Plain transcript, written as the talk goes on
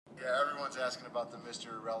Yeah, everyone's asking about the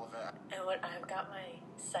Mr. Irrelevant. And what I've got my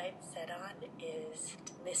sights set on is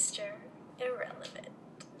Mr. Irrelevant.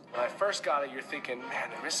 When I first got it, you're thinking,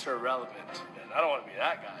 man, they're Mr. Irrelevant, and I don't want to be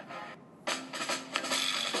that guy.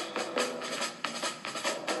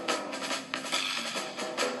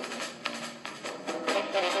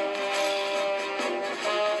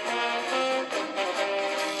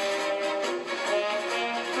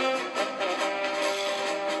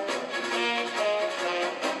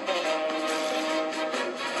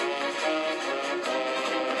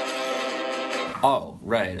 Oh,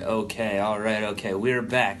 right, okay, all right, okay. We're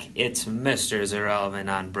back. It's Misterz Irrelevant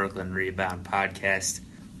on Brooklyn Rebound Podcast.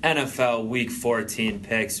 NFL Week 14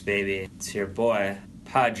 picks, baby. It's your boy,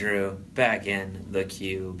 Padru, back in the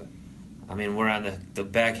cube. I mean, we're on the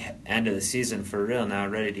back end of the season for real now,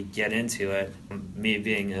 ready to get into it. Me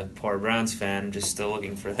being a poor Browns fan, just still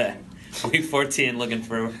looking for that Week 14, looking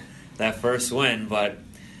for that first win, but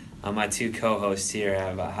my two co-hosts here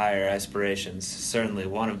have higher aspirations, certainly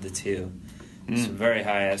one of the two. Some very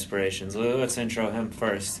high aspirations. Let's intro him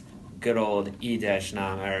first. Good old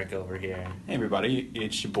E-Nam Eric over here. Hey everybody,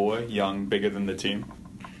 it's your boy, Young, bigger than the team.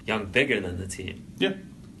 Young, bigger than the team? Yeah.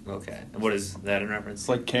 Okay. And what is that in reference? It's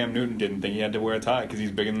like Cam Newton didn't think he had to wear a tie because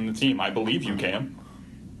he's bigger than the team. I believe you, Cam.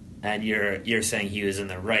 And you're saying he was in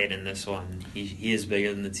the right in this one. He is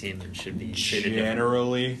bigger than the team and should be treated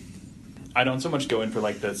Generally, I don't so much go in for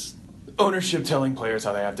like this ownership telling players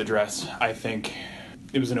how they have to dress. I think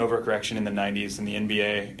it was an overcorrection in the 90s in the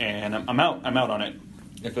NBA, and I'm out on it.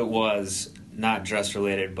 If it was not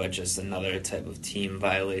dress-related, but just another type of team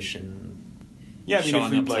violation, yeah, I mean, showing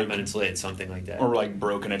up 10 like, minutes late, something like that. Or, like,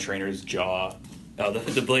 broken a trainer's jaw. Oh,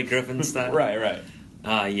 the Blake Griffin style? Right.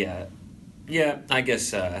 Yeah. Yeah, I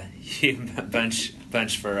guess you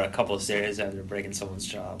bench for a couple of series after breaking someone's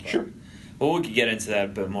jaw. Sure. Well, we could get into that a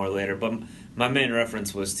bit more later, but my main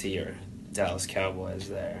reference was to your Dallas Cowboys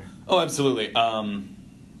there. Oh, absolutely.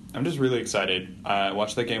 I'm just really excited. I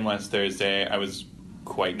watched that game last Thursday. I was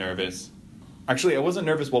quite nervous. Actually, I wasn't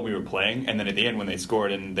nervous while we were playing, and then at the end when they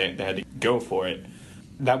scored and they had to go for it,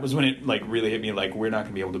 that was when it like really hit me like we're not going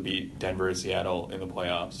to be able to beat Denver or Seattle in the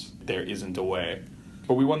playoffs. There isn't a way.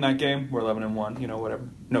 But we won that game. We're 11-1, whatever.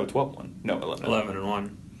 No, 12-1. No, 11-1.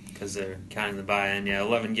 11-1 because they're counting the buy-in. Yeah,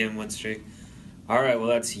 11-game win streak. All right, well,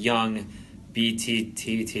 that's Young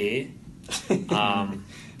BTTT.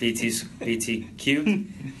 BTQ.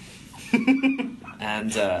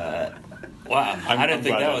 And, wow, I didn't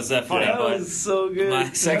think that was that funny. That but was so good.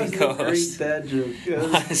 My second co-host, great dad joke.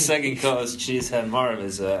 my second co-host, Cheesehead Marv,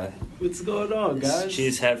 is What's going on, guys?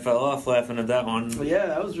 Cheesehead fell off laughing at that one. Well, yeah,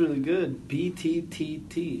 that was really good.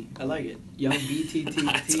 BTTT. I like it. Young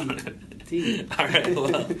BTTT. All right,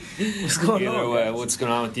 well, what's going on? Either way, guys? what's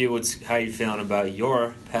going on with you? How you feeling about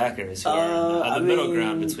your Packers here? The middle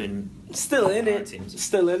ground between still in our it. teams.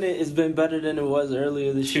 Still in it. It's been better than it was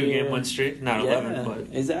earlier this year. 2-game win streak, not 11, but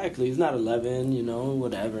exactly. It's not 11.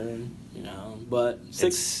 Whatever. But 6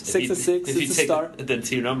 to 6. If you it's a take start. the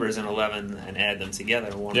two numbers in 11 and add them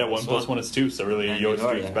together, 1 plus 1 is 2. So really, yours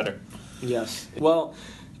is better. Yes. Well,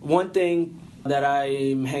 one thing that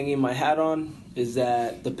I'm hanging my hat on is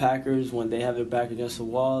that the Packers, when they have their back against the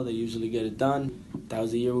wall, they usually get it done. That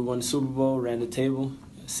was the year we won the Super Bowl, ran the table,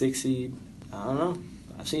 6 seed. I don't know.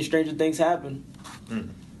 I've seen stranger things happen.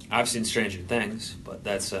 I've seen stranger things, but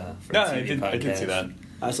that's for a TV podcast. I did see that.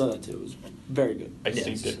 I saw that too. It was very good. I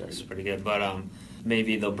think it's pretty good. But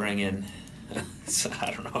maybe they'll bring in. I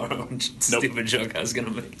don't know. Stupid joke I was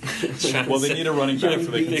gonna make. Well, they need a running back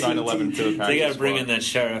so they can sign 11 to the Packers. They got to bring in that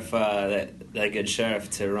sheriff, that good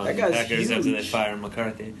sheriff to run the Packers huge. after they fire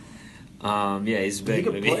McCarthy. Yeah, he's big.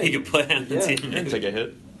 Maybe he could play on the team. He can take a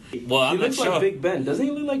hit. Well, I'm he looks not sure. like Big Ben. Doesn't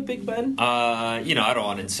he look like Big Ben? I don't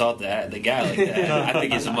want to insult the guy like that. I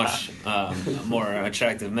think he's a much more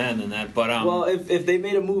attractive man than that. But well, if they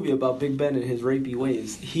made a movie about Big Ben and his rapey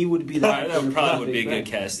ways, he would be that. That probably would be a good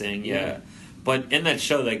casting. Yeah. But in that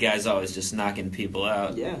show, that guy's always just knocking people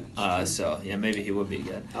out. Yeah. So maybe he would be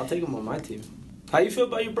good. I'll take him on my team. How you feel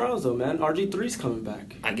about your Browns, though, man? RG3's coming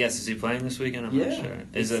back. I guess, is he playing this weekend? I'm not sure.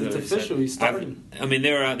 It's official. He's starting. I mean,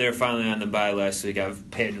 they were finally on the bye last week.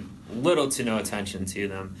 I've paid little to no attention to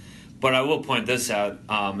them. But I will point this out.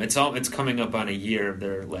 It's coming up on a year of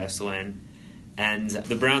their last win. And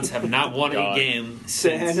the Browns have not won a game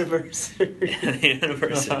since... The anniversary.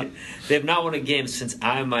 They have not won a game since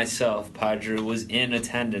I myself, Padru, was in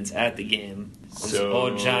attendance at the game. So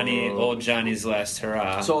old Johnny's last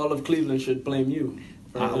hurrah. So all of Cleveland should blame you.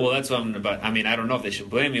 Well, that's what I'm about. I mean, I don't know if they should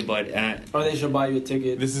blame me, but... or they should buy you a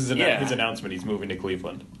ticket. This is his announcement. He's moving to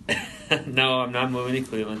Cleveland. No, I'm not moving to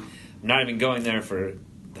Cleveland. I'm not even going there for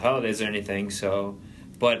the holidays or anything, so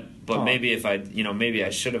But maybe if maybe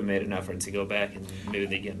I should have made an effort to go back and maybe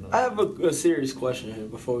they get another. I have a serious question here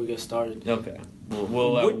before we get started. Okay.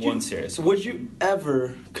 We'll have one serious. Would you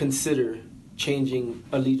ever consider changing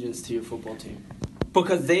allegiance to your football team?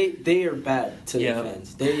 Because they are bad to their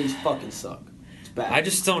fans. They fucking suck. It's bad. I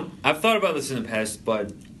just don't. I've thought about this in the past,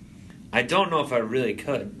 but I don't know if I really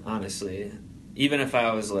could, honestly. Even if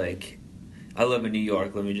I was like, I live in New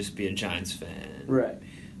York, let me just be a Giants fan. Right.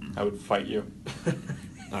 I would fight you.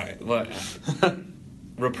 All right. What?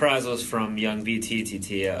 Reprisals from young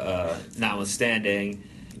BTTT notwithstanding,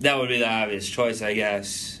 that would be the obvious choice, I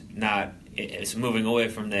guess. It's moving away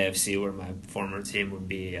from the AFC where my former team would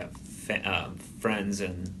be friends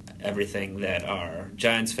and everything that are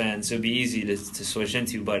Giants fans. So it'd be easy to switch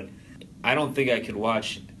into, but I don't think I could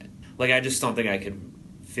watch. Like, I just don't think I could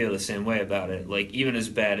feel the same way about it. Like, even as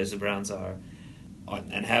bad as the Browns are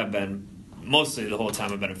and have been mostly the whole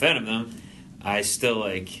time I've been a fan of them, I still,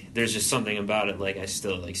 like, there's just something about it, like, I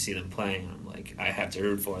still, like, see them playing, and I'm like, I have to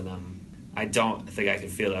root for them. I don't think I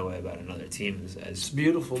could feel that way about another team as it's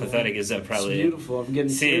beautiful, pathetic man. as that probably It's beautiful. I'm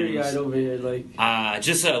getting teary-eyed over here, like. Not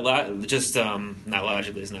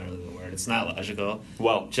logically is not really the word. It's not logical.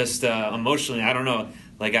 Well, just emotionally, I don't know.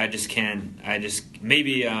 Like, I just can't. I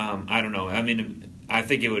don't know. I mean, I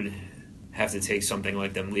think it would have to take something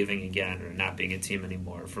like them leaving again or not being a team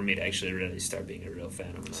anymore for me to actually really start being a real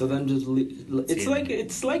fan of them. So then just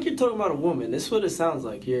it's like you're talking about a woman. That's what it sounds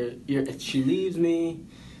like. If she leaves me,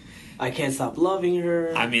 I can't stop loving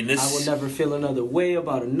her. I mean, I will never feel another way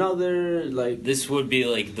about another. Like, this would be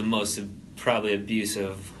like the most probably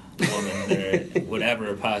abusive woman there would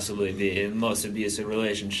ever possibly be, in the most abusive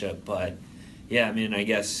relationship. But yeah, I mean, I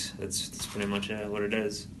guess that's pretty much what it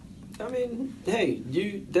is. I mean, hey,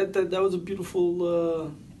 that was a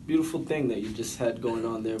beautiful thing that you just had going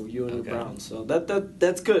on there with you and the Browns. So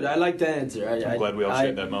that's good. I like the answer. I'm glad we all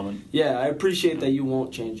shared that moment. Yeah, I appreciate that you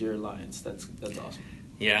won't change your alliance. That's awesome.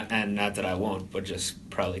 Yeah, and not that I won't, but just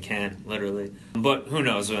probably can, literally. But who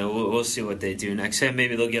knows, man? We'll see what they do next. Hey,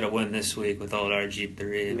 maybe they'll get a win this week with old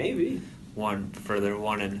RG3. Maybe. One for their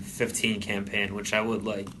 1-15 campaign, which I would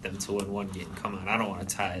like them to win one game. Come on, I don't want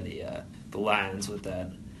to tie the Lions with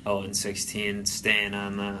that 0-16 staying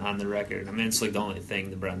on the record. I mean, it's like the only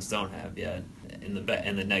thing the Browns don't have yet in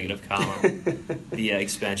the negative column. The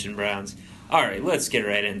expansion Browns. All right, let's get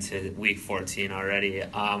right into Week 14 already.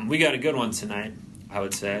 We got a good one tonight, I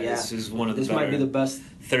would say. Yeah. This is one of the better. This might be the best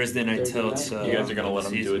Thursday night tilts. You guys are going to let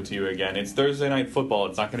them do it to you again. It's Thursday night football.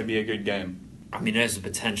 It's not going to be a good game. I mean, there's the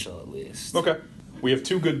potential at least. Okay. We have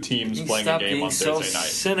two good teams playing a game on Thursday night. Stop being so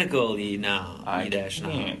cynical, I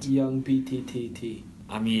can't. Young BTTT.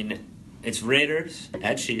 I mean, it's Raiders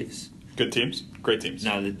at Chiefs. Good teams. Great teams.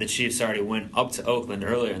 Now, the Chiefs already went up to Oakland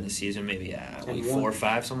earlier in the season, maybe week 4 or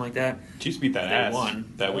 5, something like that. Chiefs beat that ass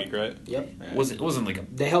that week, right? Yep. Yeah. It wasn't like a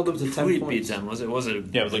they held them to 10 points. beat them, was it?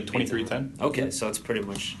 Yeah, it was like 23-10. Okay, so it's pretty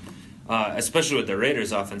much, especially with the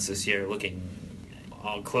Raiders' offense this year looking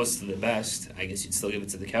all close to the best. I guess you'd still give it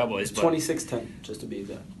to the Cowboys. 26-10, just to be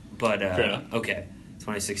exact. But, okay,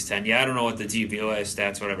 26-10. Yeah, I don't know what the DVOA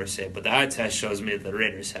stats, whatever, say, but the eye test shows me that the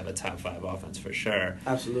Raiders have a top 5 offense for sure.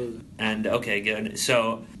 Absolutely. And, okay, good.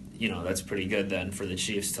 So, that's pretty good then for the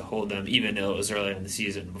Chiefs to hold them, even though it was earlier in the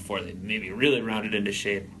season before they maybe really rounded into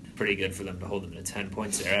shape. Pretty good for them to hold them to 10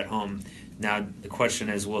 points there at home. Now, the question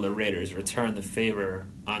is, will the Raiders return the favor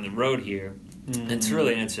on the road here? Mm-hmm. And to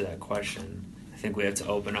really answer that question, I think we have to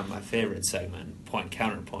open up my favorite segment, Point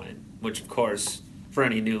Counterpoint, which, of course, for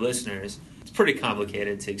any new listeners, it's pretty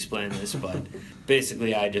complicated to explain this, but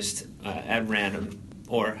basically I just, at random,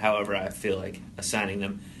 or however I feel like assigning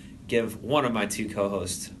them, give one of my two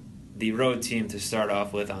co-hosts the road team to start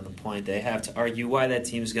off with on the point. They have to argue why that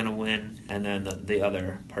team's going to win, and then the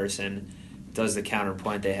other person does the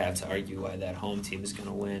counterpoint. They have to argue why that home team is going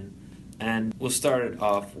to win. And we'll start it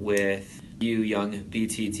off with you, young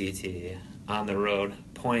BTTT, on the road.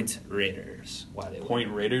 Point Raiders. Why they Point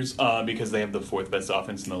win. Raiders? Because they have the 4th best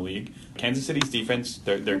offense in the league. Kansas City's defense,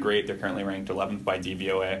 they're great. They're currently ranked 11th by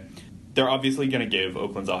DVOA. They're obviously going to give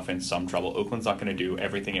Oakland's offense some trouble. Oakland's not going to do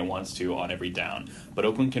everything it wants to on every down. But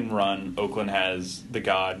Oakland can run. Oakland has the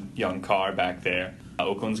god, young Carr, back there.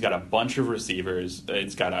 Oakland's got a bunch of receivers.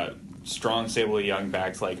 It's got a strong stable of young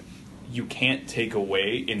backs. Like, you can't take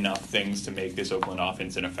away enough things to make this Oakland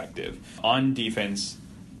offense ineffective. On defense,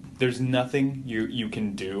 there's nothing you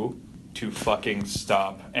can do to fucking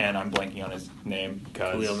stop, and I'm blanking on his name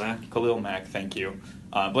because Khalil Mack, thank you.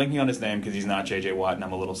 Blanking on his name because he's not J.J. Watt, and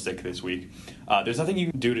I'm a little sick this week. There's nothing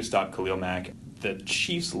you can do to stop Khalil Mack. The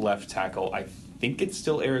Chiefs' left tackle, I think it's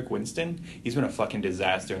still Eric Winston. He's been a fucking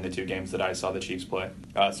disaster in the 2 games that I saw the Chiefs play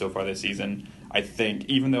so far this season. I think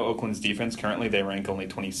even though Oakland's defense currently they rank only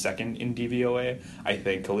 22nd in DVOA, I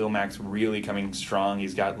think Khalil Mack's really coming strong.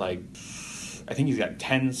 He's got I think he's got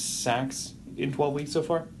 10 sacks in 12 weeks so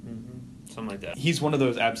far. Something like that. He's one of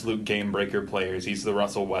those absolute game breaker players. He's the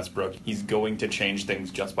Russell Westbrook. He's going to change things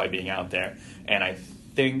just by being out there. And I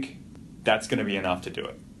think that's going to be enough to do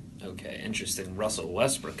it. Okay, interesting Russell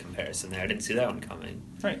Westbrook comparison there. I didn't see that one coming.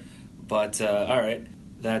 Right. But, all right,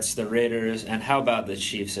 that's the Raiders. And how about the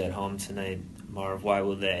Chiefs at home tonight, Marv? Why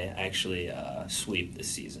will they actually sweep this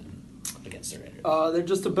season against the Raiders? They're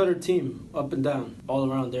just a better team, up and down, all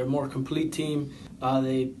around. They're a more complete team.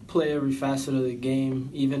 They play every facet of the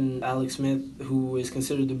game. Even Alex Smith, who is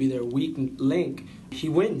considered to be their weak link, he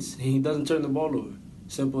wins. He doesn't turn the ball over.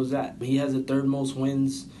 Simple as that. He has the third most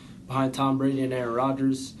wins behind Tom Brady and Aaron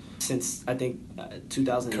Rodgers since, I think,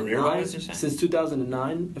 2009. Career-wise, you're saying? Since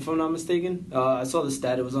 2009, if I'm not mistaken. I saw the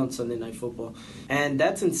stat. It was on Sunday Night Football. And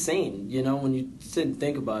that's insane, when you sit and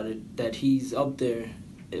think about it, that he's up there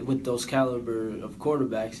with those caliber of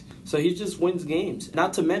quarterbacks. So he just wins games.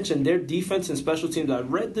 Not to mention their defense and special teams. I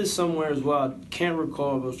read this somewhere as well. I can't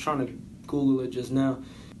recall. I was trying to Google it just now.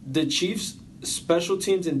 The Chiefs' special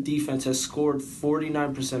teams and defense has scored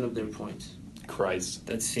 49% of their points. Christ.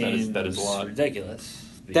 That seems that is a lot. ridiculous.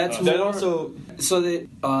 That's That more, also... So that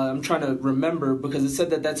I'm trying to remember because it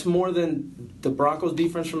said that that's more than the Broncos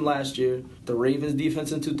defense from last year, the Ravens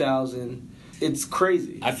defense in 2000. It's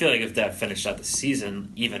crazy. I feel like if that finished out the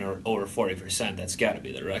season, even over 40%, that's got to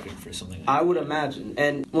be the record for something like that. I would imagine.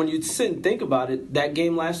 And when you sit and think about it, that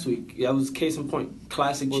game last week, that was case in point,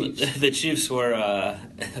 classic Chiefs. The Chiefs were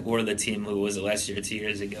the team who was it last year, 2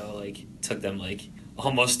 years ago, took them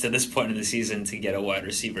almost to this point in the season to get a wide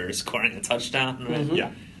receiver scoring a touchdown, right? Mm-hmm.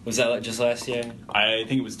 Yeah. Was that just last year? I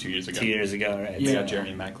think it was 2 years ago. 2 years ago, right? They Yeah. got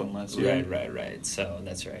Jeremy Maclin last year. Right. So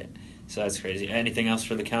that's right. So that's crazy. Anything else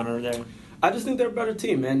for the counter there? I just think they're a better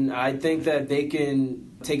team, and I think that they can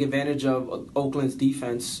take advantage of Oakland's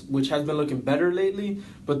defense, which has been looking better lately,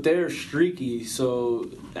 but they're streaky, so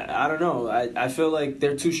I don't know. I feel like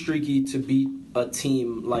they're too streaky to beat a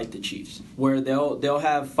team like the Chiefs, where they'll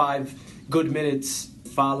have 5 good minutes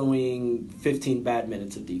following 15 bad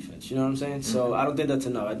minutes of defense. You know what I'm saying? So I don't think that's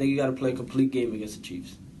enough. I think you got to play a complete game against the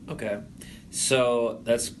Chiefs. Okay. So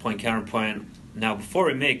that's point counterpoint. Now, before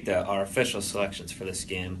we make our official selections for this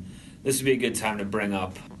game, this would be a good time to bring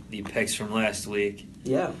up the picks from last week.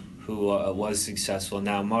 Yeah. Who was successful.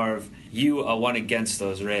 Now, Marv, you won against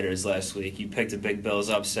those Raiders last week. You picked a Big Bills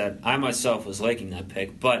upset. I myself was liking that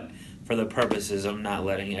pick, but for the purposes of not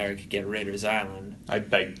letting Eric get Raiders Island, I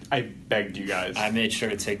begged you guys. I made sure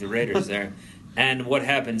to take the Raiders there. And what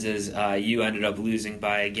happens is you ended up losing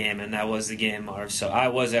by a game, and that was the game, Marv. So I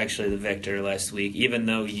was actually the victor last week, even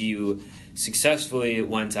though you successfully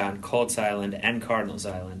went on Colts Island and Cardinals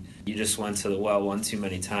Island. You just went to the well one too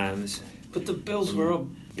many times. But the Bills were up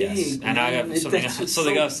big. Yes, and I got something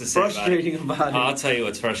else to say frustrating about it. I'll tell you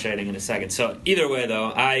what's frustrating in a second. So either way,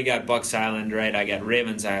 though, I got Bucks Island right. I got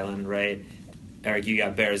Ravens Island right. Eric, you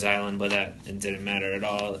got Bears Island, but it didn't matter at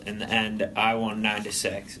all. In the end, I won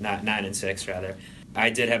 9-6, not 9-6 rather. I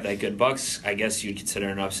did have that good Bucks. I guess you'd consider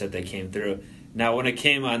an upset. They came through. Now, when it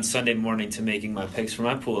came on Sunday morning to making my picks for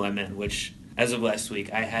my pool I'm in, which as of last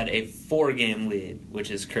week, I had a 4-game lead, which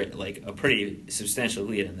is a pretty substantial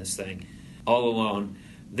lead in this thing, all alone.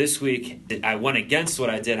 This week, I went against what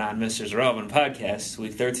I did on Misterz Relevant podcast,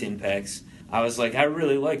 week 13 picks. I was like, I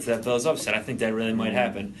really liked that Bills upset. I think that really might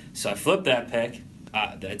happen. So I flipped that pick.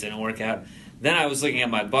 That didn't work out. Then I was looking at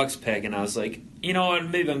my Bucks pick, and I was like, you know what?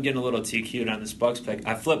 Maybe I'm getting a little too cute on this Bucks pick.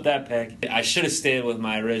 I flipped that pick. I should have stayed with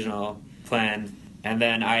my original plan, and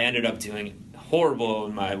then I ended up doing horrible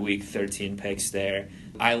in my week 13 picks there.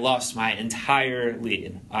 I lost my entire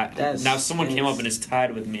lead. Now someone came up and is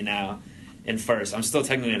tied with me now in first. I'm still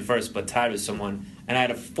technically in first, but tied with someone. And I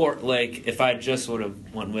had if I just would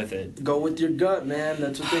have went with it. Go with your gut, man.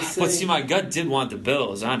 That's what they say. But see, my gut did want the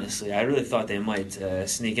Bills, honestly. I really thought they might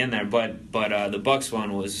sneak in there. But the Bucks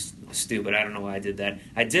one was stupid. I don't know why I did that.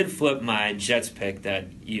 I did flip my Jets pick that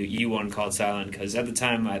you won called silent, because at the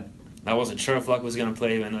time I wasn't sure if Luck was going to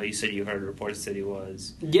play, even though you said you heard reports that he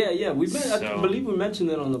was. Yeah. I believe we mentioned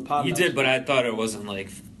it on the podcast. You did, but I thought it wasn't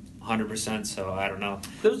 100%, so I don't know.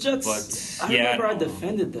 Those Jets, but, I remember I don't know.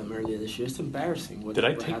 defended them earlier this year. It's embarrassing. Did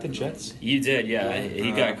I take the Jets? You did, yeah. Yeah.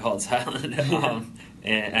 He got called silent.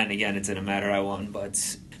 And again, it didn't matter. I won.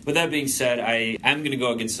 But with that being said, I'm going to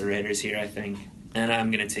go against the Raiders here, I think. And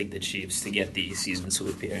I'm going to take the Chiefs to get the season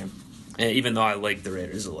sweep here. Even though I like the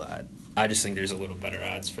Raiders a lot. I just think there's a little better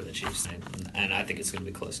odds for the Chiefs tonight. And I think it's going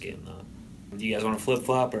to be a close game, though. Do you guys want to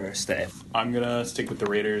flip-flop or stay? I'm going to stick with the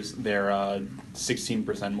Raiders. They're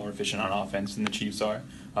 16% more efficient on offense than the Chiefs are.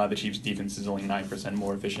 The Chiefs' defense is only 9%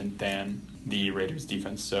 more efficient than the Raiders'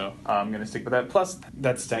 defense, so I'm going to stick with that. Plus,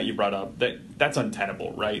 that stat you brought up, that's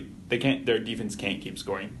untenable, right? Their defense can't keep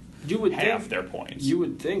scoring half their points. You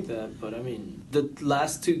would think that, but I mean, the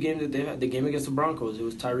last two games that they had, the game against the Broncos, it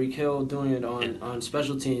was Tyreek Hill doing it on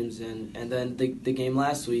special teams, and then the game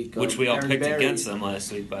last week, which we all Aaron picked Barry. against them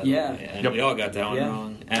last week, by the way. And we all got that one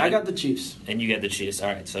wrong. And I got the Chiefs. And you got the Chiefs.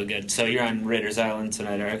 All right, so good. So you're on Raiders Island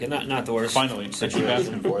tonight, Eric. Not the worst. Finally, keep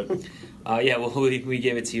asking for it. Yeah, well, we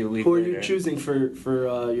gave it to you a week Who are later. you choosing for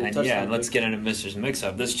your touchdown? Yeah, let's get into Mister's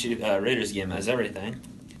mix-up. This Raiders game has everything.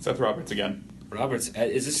 Seth Roberts again. Roberts,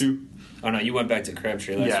 is this... 2. Oh, no, you went back to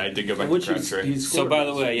Crabtree last week. Yeah, I did go back to Crabtree. So, by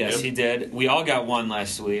the way, yes, Yep. he did. We all got one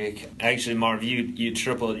last week. Actually, Marv, you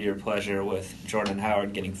tripled your pleasure with Jordan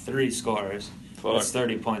Howard getting 3 scores. That's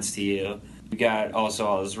 30 points to you. We got also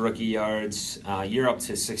all his rookie yards. You're up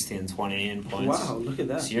to 16 and 20 in points. Wow, look at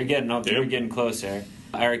that. So you're getting up. You're getting closer.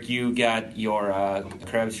 Eric, you got your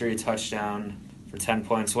Crabtree touchdown for 10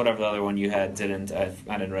 points. Whatever the other one you had didn't. I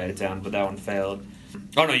didn't write it down, but that one failed.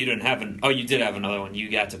 Oh, no, you didn't have an... Oh, you did have another one. You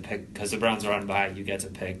got to pick... Because the Browns were on bye, you got to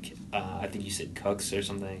pick... I think you said Cooks or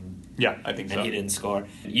something. Yeah, I think so. And he didn't score.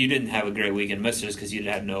 You didn't have a great week in Mister's because you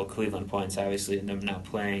had no Cleveland points, obviously, and them not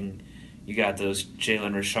playing. You got those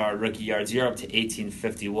Jalen Richard rookie yards. You're up to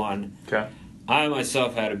 1851. Okay. I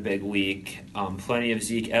myself had a big week. Plenty of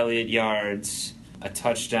Zeke Elliott yards. A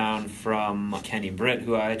touchdown from Kenny Britt,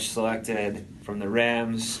 who I selected from the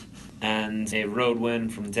Rams. And a road win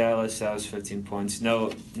from Dallas. That was 15 points.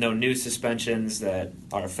 No new suspensions that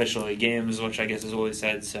are officially games, which I guess is what we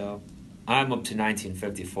said. So I'm up to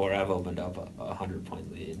 1954. I've opened up a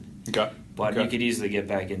 100-point lead. Okay. But you could easily get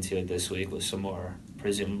back into it this week with some more,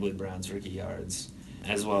 presumably, Browns rookie yards.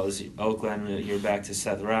 As well as Oakland, you're back to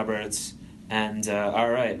Seth Roberts. And, all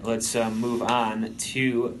right, let's move on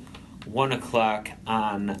to 1 o'clock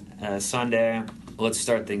on Sunday. Let's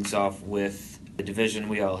start things off with the division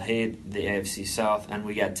we all hate, the AFC South, and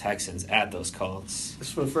we got Texans at those Colts. It's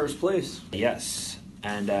for first place. Yes.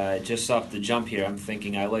 And just off the jump here, I'm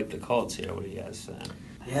thinking I like the Colts here. What do you guys think?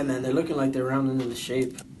 Yeah, man, they're looking like they're rounding into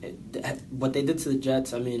shape. What they did to the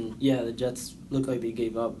Jets, I mean, yeah, the Jets look like they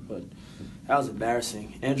gave up, but that was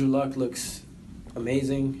embarrassing. Andrew Luck looks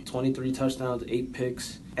amazing, 23 touchdowns, 8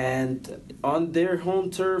 picks. And on their home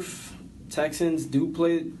turf, Texans do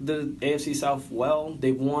play the AFC South well.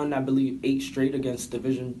 They've won, I believe, 8 straight against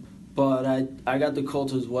division. But I got the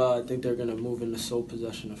Colts as well. I think they're going to move into sole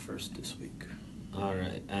possession of first this week. All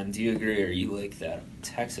right. And do you agree, or you like that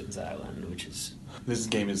Texans Island, which is... This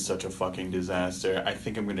game is such a fucking disaster. I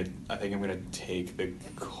think I'm gonna take the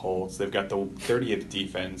Colts. They've got the 30th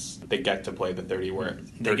defense. They get to play the 30 where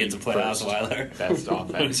They get to play Osweiler. Best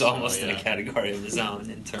offense. It's almost in a category of his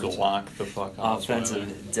own in terms Glock the fuck of offensive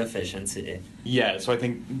Osweiler. deficiency. Yeah, so I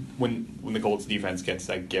think when the Colts defense gets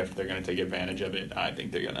that gift, they're gonna take advantage of it. I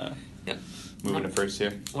think they're gonna move into first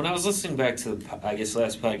here. When I was listening back to the, I guess,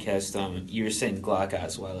 last podcast, you were saying Glock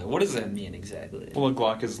Osweiler. What does that mean exactly? Well, a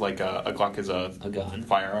Glock is like a Glock is a gun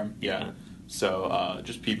firearm. Yeah. So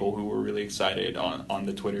just people who were really excited on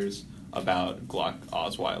the Twitters about Glock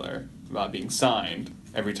Osweiler about being signed.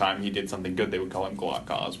 Every time he did something good, they would call him Glock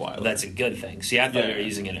Osweiler. Well, that's a good thing. See, I thought you were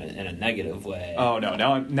using it in a negative way. Oh no!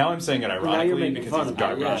 Now I'm saying it ironically because he's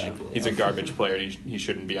garbage. Yeah. He's a garbage player. And he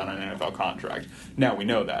shouldn't be on an NFL contract. Now we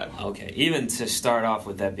know that. Okay, even to start off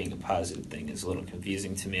with that being a positive thing is a little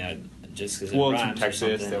confusing to me. Just because it's in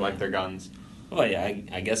Texas, they like their guns. Well, yeah,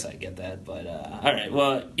 I guess I get that, but all right.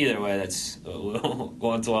 Well, either way, we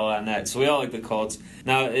won't dwell on that. So we all like the Colts.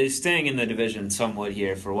 Now, staying in the division somewhat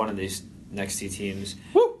here for one of these next 2 teams.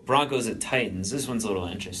 Woo! Broncos at Titans. This one's a little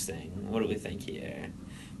interesting. What do we think here?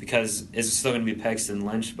 Because is it still going to be Paxton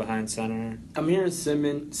Lynch behind center? I'm hearing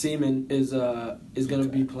Seaman is going to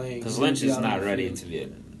be playing. Because Lynch is not ready to be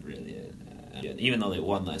even though they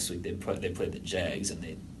won last week, they played the Jags and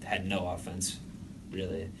they had no offense,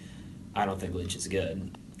 really. I don't think Lynch is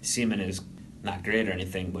good. Seaman is not great or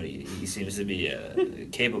anything, but he seems to be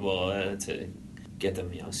capable to get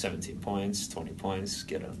them 17 points, 20 points,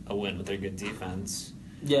 get a win with their good defense.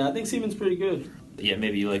 Yeah, I think Seaman's pretty good. Yeah,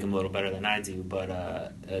 maybe you like him a little better than I do,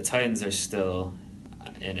 but Titans are still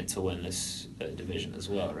in it to win this division as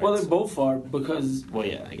well, right? Well, they both are because... Well,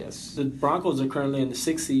 yeah, I guess. The Broncos are currently in the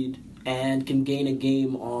 6th seed and can gain a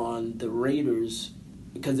game on the Raiders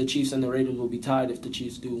because the Chiefs and the Raiders will be tied if the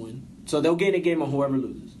Chiefs do win. So they'll gain a game on whoever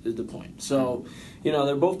loses, is the point. So,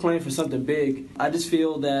 they're both playing for something big. I just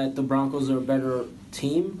feel that the Broncos are a better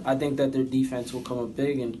team. I think that their defense will come up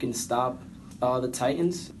big and can stop the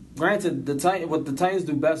Titans. Granted, what the Titans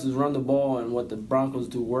do best is run the ball, and what the Broncos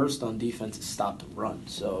do worst on defense is stop the run.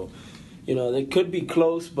 So, they could be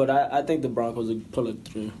close, but I think the Broncos will pull it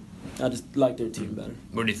through. I just like their team better.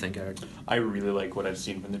 What do you think, Eric? I really like what I've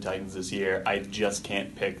seen from the Titans this year. I just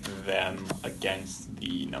can't pick them against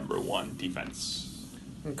the number 1 defense.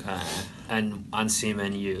 Okay. And on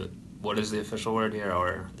CMNU, what is the official word here,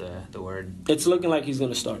 or the word? It's looking like he's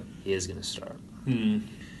going to start. He is going to start.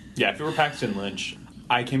 Yeah, if it were Paxton Lynch,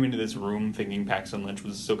 I came into this room thinking Paxton Lynch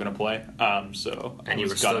was still going to play. And you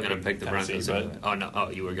were still going to pick the Broncos. But... Oh, no. Oh,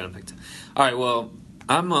 you were going to pick. All right, well,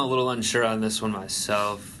 I'm a little unsure on this one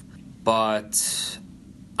myself. But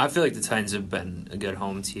I feel like the Titans have been a good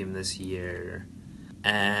home team this year.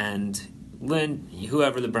 And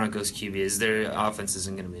whoever the Broncos QB is, their offense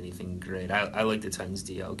isn't going to be anything great. I like the Titans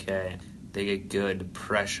D. Okay. They get good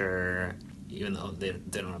pressure, even though they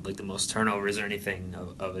don't have like the most turnovers or anything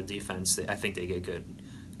of a defense. I think they get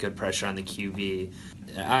good pressure on the QB.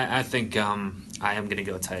 I think I am going to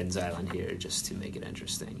go Titans Island here just to make it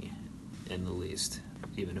interesting in the least,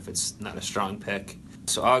 even if it's not a strong pick.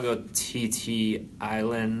 So I'll go TT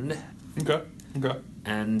Island. Okay.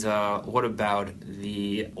 And what about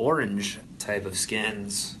the orange type of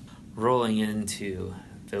skins rolling into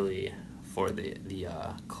Philly for the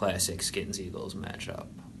classic Skins-Eagles matchup?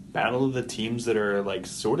 Battle of the teams that are like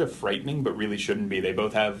sort of frightening but really shouldn't be. They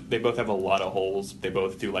both have a lot of holes. They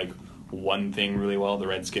both do like one thing really well. The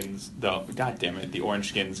Redskins, the Orange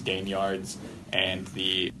Skins gain yards, and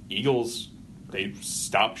the Eagles, they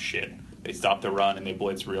stop shit. They stop the run and they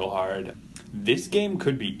blitz real hard. This game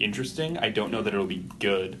could be interesting. I don't know that it'll be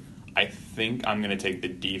good. I think I'm going to take the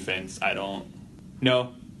defense.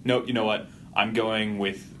 No, you know what? I'm going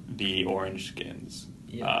with the Orange Skins.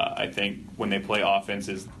 Yeah. I think when they play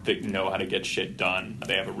offenses that know how to get shit done,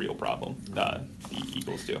 they have a real problem. The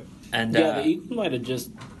Eagles do. And the Eagles might have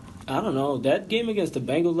just... I don't know. That game against the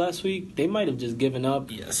Bengals last week, they might have just given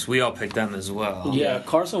up. Yes, we all picked them as well. Yeah,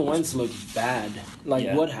 Carson Wentz looked bad.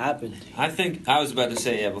 What happened? I think I was about to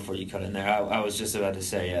say, before you cut in there, I was just about to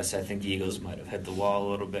say, yes, I think the Eagles might have hit the wall a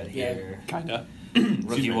little bit here. Kind of.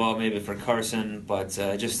 Rookie wall maybe for Carson, but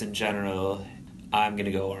just in general, I'm going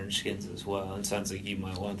to go Orange Skins as well. It sounds like you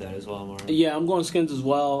might want that as well, Mark. Yeah, I'm going Skins as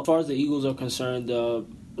well. As far as the Eagles are concerned,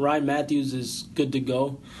 Ryan Matthews is good to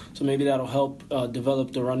go, so maybe that'll help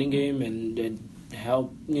develop the running game and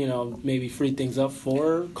help, maybe free things up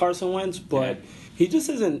for Carson Wentz. But he just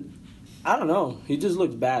isn't. I don't know. He just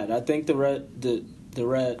looks bad. I think the Reds.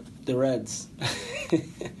 You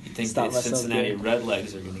think the Cincinnati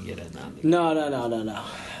Redlegs are going to get in on it? No.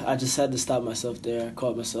 I just had to stop myself there. I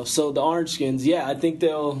caught myself. So the Orange Skins, I think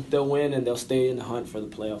they'll win and they'll stay in the hunt for the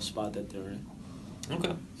playoff spot that they're in.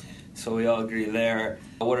 Okay. So we all agree there.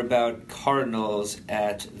 What about Cardinals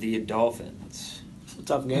at the Dolphins? It's a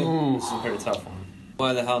tough game. This is a pretty tough one.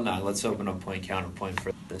 Why the hell not? Let's open up point counterpoint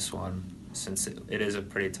for this one, since it is a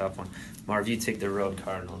pretty tough one. Marv, you take the road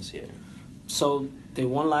Cardinals here. So they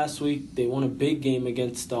won last week. They won a big game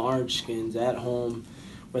against the Orange Skins at home,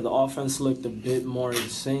 where the offense looked a bit more in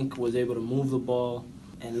sync, was able to move the ball,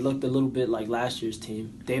 and looked a little bit like last year's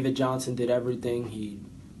team. David Johnson did everything. He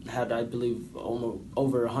had, I believe, almost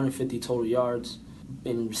over 150 total yards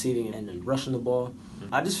in receiving and in rushing the ball.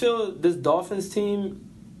 Mm-hmm. I just feel this Dolphins team,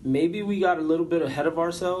 maybe we got a little bit ahead of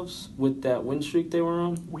ourselves with that win streak they were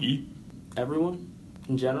on. Everyone,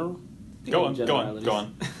 in general. Go on.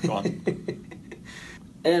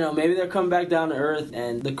 And maybe they're coming back down to earth,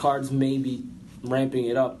 and the Cards may be ramping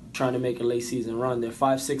it up, trying to make a late season run. They're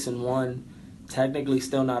 5-6-1, technically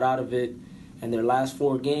still not out of it. And their last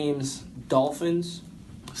 4 games, Dolphins,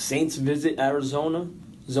 Saints visit Arizona,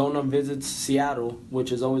 Zona visits Seattle,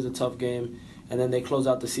 which is always a tough game, and then they close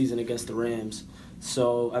out the season against the Rams.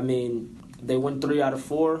 So, they win 3 out of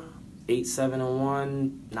 4,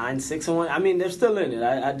 8-7-1, 9-6-1. They're still in it.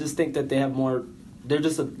 I just think that they have more. They're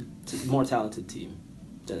just a more talented team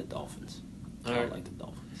than the Dolphins. All right. I like the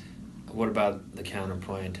Dolphins. What about the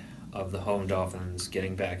counterpoint of the home Dolphins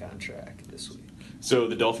getting back on track this week? So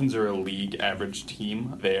the Dolphins are a league average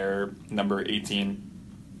team. They're number 18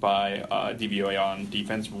 by DVOA on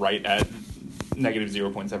defense, right at negative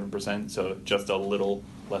 0.7%, so just a little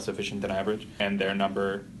less efficient than average. And they're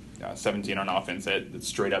number 17 on offense at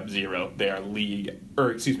straight up 0. They are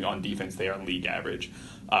on defense, they are league average.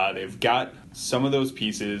 They've got some of those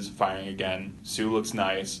pieces firing again. Sue looks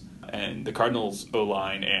nice. And the Cardinals'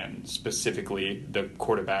 O-line and specifically the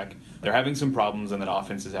quarterback, they're having some problems, and that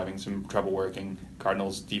offense is having some trouble working.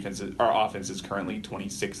 Cardinals' offense is currently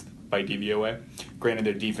 26th by DVOA. Granted,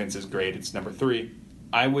 their defense is great. It's number 3.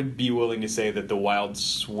 I would be willing to say that the wild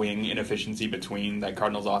swing in efficiency between that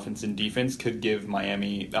Cardinals offense and defense could give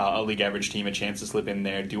Miami, a league average team, a chance to slip in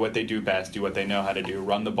there, do what they do best, do what they know how to do,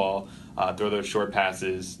 run the ball, throw those short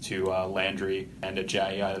passes to Landry and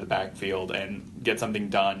Ajayi out of the backfield, and get something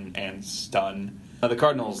done and stun the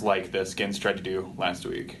Cardinals like the Skins tried to do last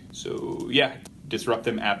week. So, yeah, disrupt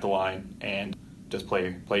them at the line and just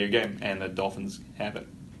play your game, and the Dolphins have it.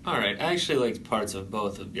 All right, I actually liked parts of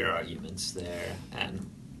both of your arguments there, and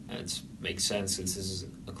it makes sense since this is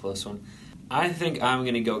a close one. I think I'm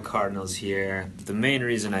going to go Cardinals here. The main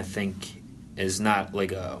reason I think is not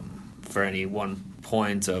like for any one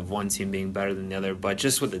point of one team being better than the other, but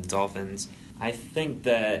just with the Dolphins, I think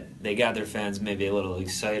that they got their fans maybe a little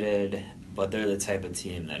excited, but they're the type of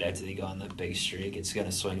team that after they go on that big streak, it's going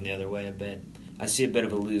to swing the other way a bit. I see a bit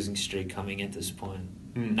of a losing streak coming at this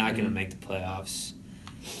point. Mm-hmm. Not going to make the playoffs.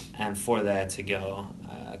 And for that to go,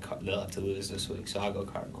 they'll have to lose this week, so I'll go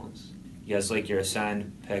Cardinals. You guys like your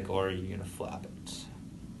assigned pick, or are you going to flop it?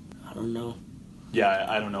 I don't know. Yeah,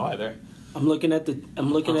 I don't know either. I'm looking at It's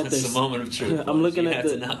the moment of truth. I'm looking You at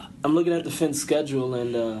have to know. I'm looking at the Finns schedule,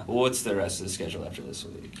 and What's the rest of the schedule after this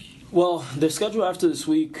week? well, their schedule after this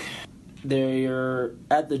week, they're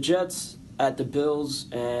at the Jets, at the Bills,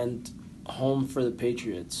 and home for the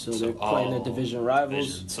Patriots. So they're playing their division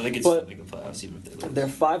rivals. So they can still make the playoffs even if they lose. They're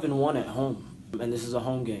 5-1 at home, and this is a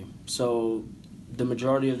home game. So the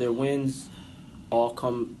majority of their wins all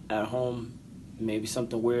come at home. Maybe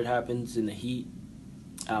something weird happens in the heat.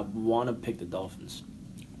 I want to pick the Dolphins.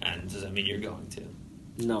 And does that mean you're going to?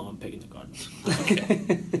 No, I'm picking the Cardinals.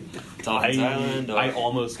 Okay. Dolphins Island? Or... I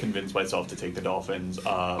almost convinced myself to take the Dolphins,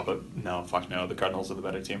 but no, fuck no. The Cardinals are the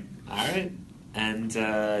better team. All right. And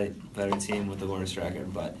better team with the worst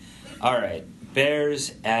record. But all right.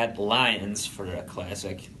 Bears at Lions for a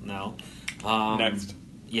classic. No. Next.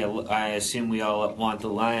 Yeah, I assume we all want the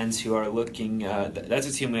Lions, who are looking... that's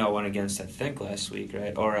a team we all went against, I think, last week,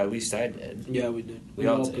 right? Or at least I did. Yeah, we did. We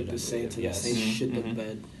all picked did, the Saints, and yes. the Saints shit the Mhm.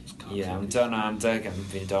 bed. Yeah, I'm done. I'm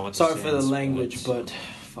being done with Sorry the for the Saints, language, but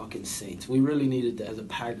fucking Saints. We really needed that as a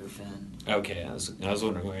Packer fan. Okay, I was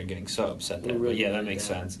wondering why you're getting so upset there. We really But yeah, that needed makes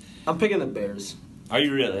sense. I'm picking the Bears. Are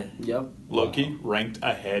you really? Yep. Loki ranked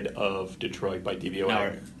ahead of Detroit by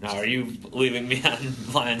DVOA. Now, are you leaving me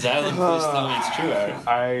on Lions Island? Please tell me it's true,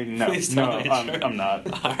 Eric. Please tell me it's true. I'm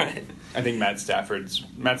not. All right. I think Matt Stafford's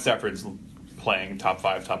playing top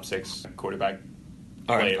 5, top 6 quarterback.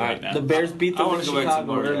 All right, right now. The Bears beat I them in want to go back to Chicago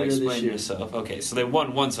more. earlier this Explain year. yourself. Okay, so they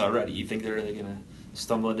won once already. You think they're really going to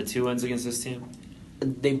stumble into 2 wins against this team?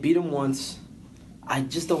 They beat them once. I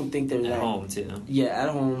just don't think they're At that... home, too. Yeah, at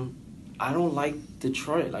home. I don't like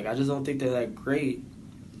Detroit. I just don't think they're that great.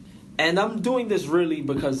 And I'm doing this really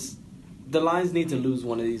because the Lions need to lose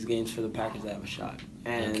one of these games for the Packers to have a shot.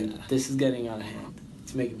 And this is getting out of hand.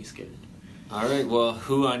 It's making me scared. All right, well,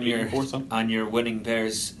 who on Foursome. your winning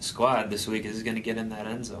Bears squad this week is going to get in that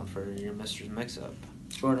end zone for your Misterz mix-up?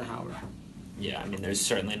 Jordan Howard. Yeah, I mean, there's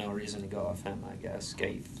certainly no reason to go off him, I guess. Got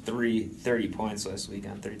 30 points last week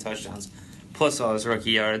on 30 touchdowns, plus all his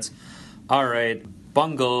rookie yards. All right,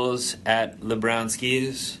 Bungles at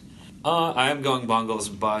Lebrowski's. I am going Bungles,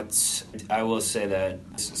 but I will say that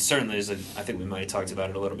certainly I think we might have talked about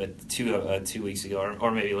it a little bit 2 weeks ago,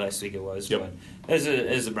 or maybe last week it was. Yep. But it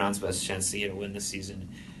is the Browns' best chance to get a win this season.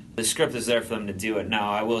 The script is there for them to do it. Now,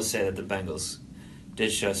 I will say that the Bengals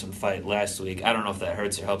did show some fight last week. I don't know if that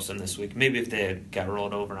hurts or helps them this week. Maybe if they had got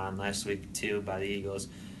rolled over on last week, too, by the Eagles,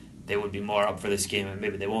 they would be more up for this game, and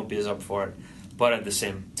maybe they won't be as up for it. But at the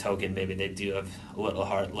same token, maybe they do have a little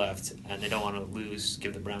heart left, and they don't want to lose,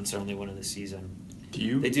 give the Browns their only win of the season.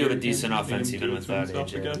 They do have a decent offense even without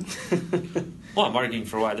AJ. Well, I'm arguing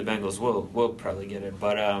for why the Bengals will probably get it.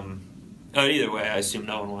 But either way, I assume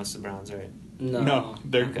no one wants the Browns, right? No,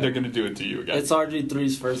 they're going to do it to you again. It's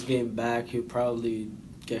RG3's first game back. He'll probably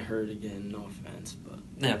get hurt again. No offense, but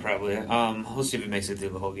Yeah, probably. We'll see if he makes it through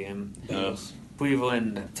the whole game.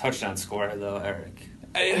 Cleveland touchdown scorer, though, Eric.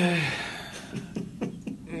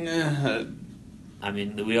 I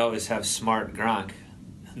mean, we always have smart Gronk,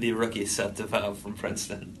 the rookie set to Val from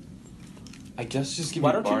Princeton. I guess just give why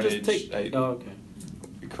me don't Barnage. you just take? Oh, okay.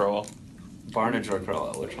 Crowell. Barnage or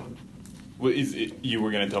Crowell, which one? Well, you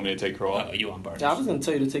were going to tell me to take Crowell? Oh, you want Barnage. Yeah, I was going to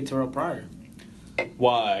tell you to take Terrell Pryor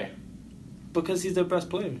Why? because he's their best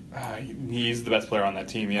player. He's the best player on that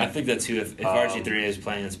team, yeah. I think that too. If RG3 is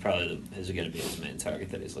playing, it's probably going to be his main target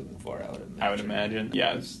that he's looking for. I would imagine.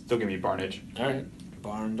 Yeah, still give me Barnage. All right,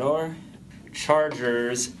 barn door.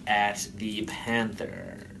 Chargers at the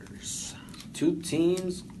Panthers. Two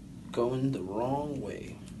teams going the wrong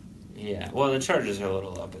way. Yeah, well, the Chargers are a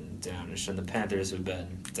little up and downish, and the Panthers have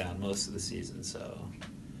been down most of the season, so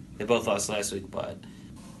they both lost last week, but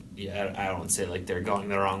yeah, I don't say like they're going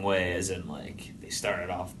the wrong way, as in like they started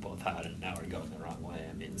off both hot and now we're going the wrong way.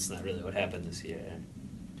 I mean, it's not really what happened this year.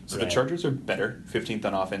 So the Chargers are better, 15th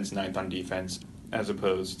on offense, 9th on defense, as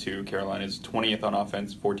opposed to Carolina's 20th on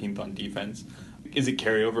offense, 14th on defense. Is it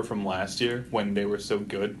carryover from last year when they were so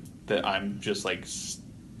good that I'm just like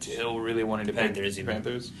still really wanting to pick the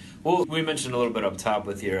Panthers? Well, we mentioned a little bit up top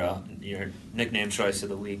with your nickname choice of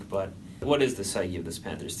the week, but what is the psyche of this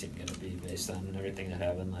Panthers team going to be based on everything that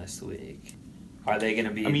happened last week? Are they going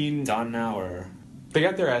to be done now, or they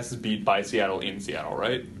got their asses beat by Seattle in Seattle,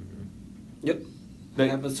 right? Mm-hmm. Yep. That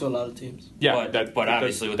happens to a lot of teams. Yeah, but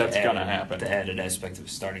obviously with that's going to happen. The added aspect of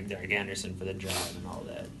starting Derek Anderson for the job and all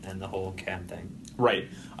that, and the whole Cam thing. Right.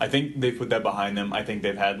 I think they put that behind them. I think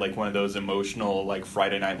they've had like one of those emotional like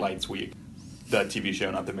Friday Night Lights week. The TV show,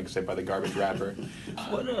 not the mixtape by the garbage rapper.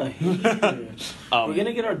 What a hater. We're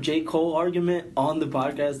gonna get our J. Cole argument on the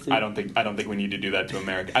podcast too. I don't think we need to do that to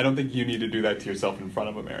America. I don't think you need to do that to yourself in front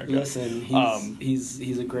of America. Listen,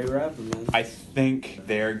 he's a great rapper, man. I think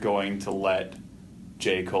they're going to let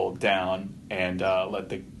J. Cole down and let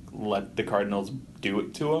the Cardinals do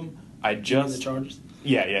it to him. The Chargers.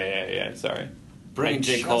 Yeah. Sorry. Bringing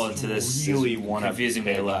J. Cole into this really is confusing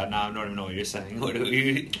me a lot. Now I don't even know what you're saying. What do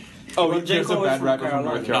you? He's a bad rapper from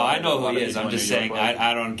North Carolina. No, I know who he is. I'm just saying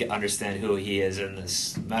I don't understand who he is in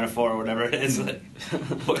this metaphor or whatever it is.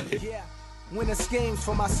 Yeah, winning schemes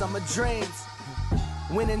for my summer dreams.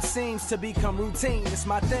 Winning seems to become routine. It's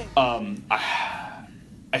my thing.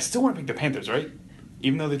 I still want to pick the Panthers, right?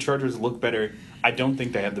 Even though the Chargers look better, I don't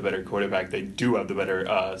think they have the better quarterback. They do have the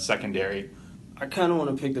better secondary. I kind of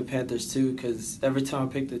want to pick the Panthers too, because every time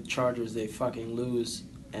I pick the Chargers, they fucking lose.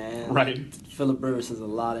 And right. Phillip Rivers has a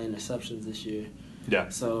lot of interceptions this year. Yeah.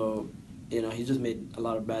 So, he just made a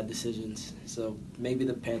lot of bad decisions. So maybe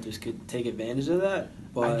the Panthers could take advantage of that.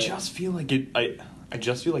 But I just feel like I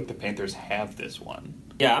just feel like the Panthers have this one.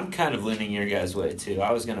 Yeah, I'm kind of leaning your guys' way too.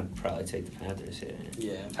 I was gonna probably take the Panthers here.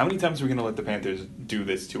 Yeah. How many times are we gonna let the Panthers do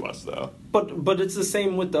this to us, though? But it's the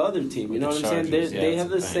same with the other team. You know what I'm saying? They have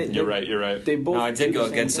the same. You're right. They both. No, I did go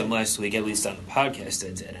against them last week, at least on the podcast.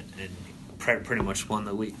 I did, and pretty much won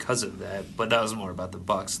the week because of that. But that was more about the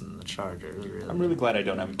Bucks than the Chargers. Really. I'm really glad I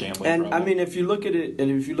don't have a gambling And problem. I mean, if you look at it,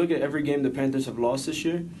 and if you look at every game the Panthers have lost this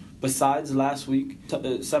year, besides last week,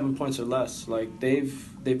 7 points or less, like they've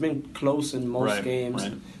been close in most games.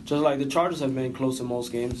 Right. Just like the Chargers have been close in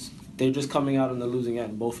most games. They're just coming out on the losing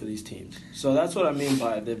end, both of these teams. So that's what I mean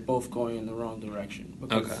by they're both going in the wrong direction.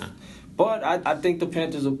 Okay. But I think the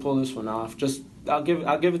Panthers will pull this one off. I'll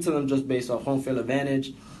give it to them just based off home field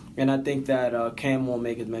advantage, and I think that Cam won't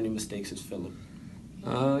make as many mistakes as Phillip.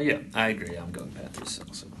 Yeah, I agree. I'm going Panthers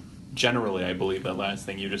also. Generally, I believe that last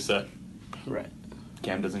thing you just said. Right.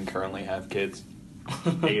 Cam doesn't currently have kids.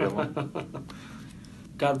 8 of them.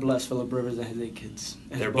 God bless Phillip Rivers and his 8 kids.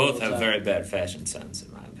 They both have very bad fashion sense,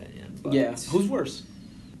 in my opinion. But, yeah. Who's worse?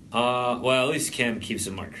 Well, at least Cam keeps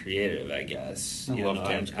it more creative, I guess. I love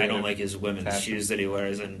Cam's I don't like his women's fashion. shoes that he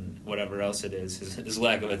wears and whatever else it is. His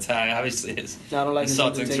lack of a tie, obviously, is I don't like his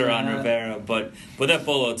insulting to Undertaker Ron hat. Rivera. But that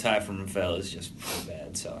bolo tie from Rafael is just pretty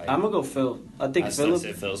bad. So I'm going to go Phil. I think I'd Phillip...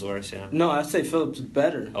 say Phil's worse, yeah. No, I'd say Phillip's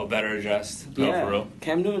better. Oh, better dressed? Yeah. Oh, for real?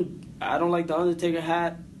 Cam Newton, I don't like the Undertaker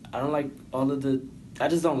hat. I don't like all of the... I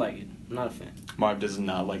just don't like it. I'm not a fan. Marv does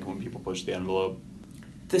not like when people push the envelope.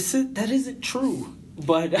 That isn't true.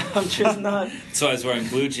 But I'm just not... So I was wearing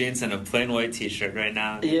blue jeans and a plain white T-shirt right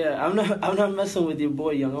now. Yeah, I'm not messing with your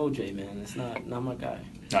boy, young OJ, man. It's not my guy.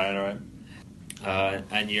 All right.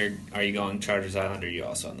 And are you going Chargers Island, or are you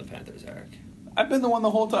also on the Panthers, Eric? I've been the one the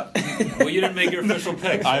whole time. Well, you didn't make your official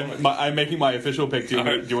pick. So. I'm making my official pick. Do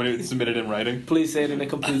you want to submit it in writing? Please say it in a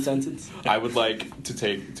complete sentence. I would like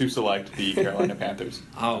to select the Carolina Panthers.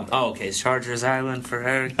 Oh, okay. Chargers Island for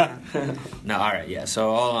Eric. No, all right, yeah.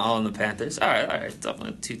 So all on the Panthers. All right.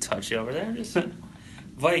 Definitely too touchy over there. Just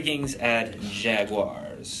Vikings at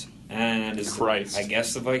Jaguars. And Christ. I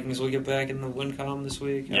guess the Vikings will get back in the win column this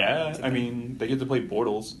week. Yeah, I mean, they get to play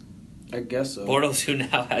Bortles. I guess so. Bortles, who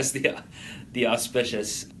now has the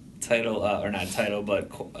auspicious title, or not title, but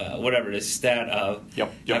whatever it is, stat of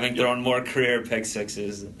having thrown more career pick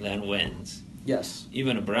sixes than wins. Yes.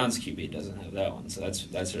 Even a Browns QB doesn't have that one, so that's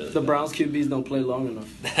really the bad. Browns QBs don't play long enough.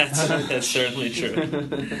 That's certainly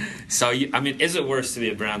true. So, is it worse to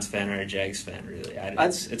be a Browns fan or a Jags fan, really?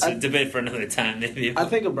 It's a debate for another time, maybe. I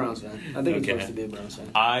think a Browns fan. I think Okay. it's worse to be a Browns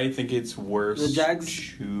fan. I think it's worse The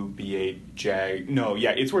Jags? to be a Jag. No,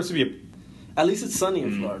 yeah, it's worse to be a... At least it's sunny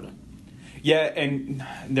in Florida. Yeah, and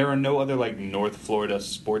there are no other like North Florida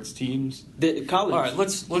sports teams. The college. All right,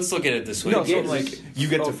 let's look at it this way. No, so games. like you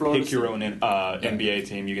get to Florida pick your own NBA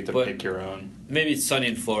team. You get to But- pick your own. Maybe it's sunny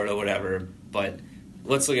in Florida, whatever, but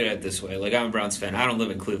let's look at it this way. Like, I'm a Browns fan. I don't live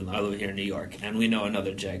in Cleveland. I live here in New York. And we know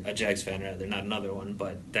a Jags fan, rather, not another one,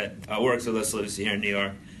 but that works with us, lives here in New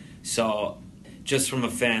York. So, just from a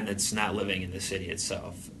fan that's not living in the city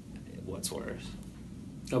itself, what's worse?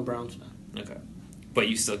 A Browns fan. Okay. But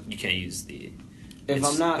you can't use the If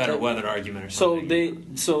I'm not better weather argument or So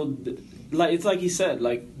something. like it's like he said,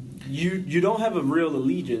 like you don't have a real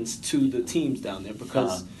allegiance to the teams down there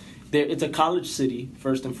because it's a college city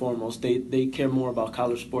first and foremost. They care more about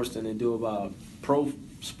college sports than they do about pro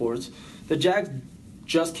sports. The Jags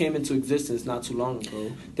just came into existence not too long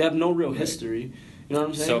ago. They have no real history. You know what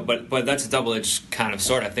I'm saying? So, but that's a double-edged kind of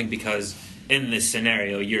sword, I think, because in this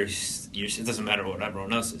scenario, it doesn't matter what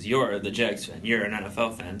everyone else is. You're the Jags fan. You're an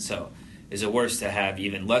NFL fan. So, is it worse to have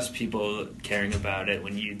even less people caring about it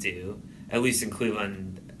when you do? At least in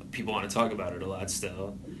Cleveland, people want to talk about it a lot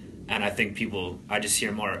still. And I think I just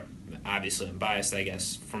hear more, obviously I'm biased, I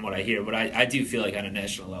guess, from what I hear, but I do feel like on a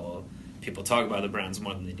national level, people talk about the Browns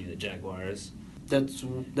more than they do the Jaguars. That's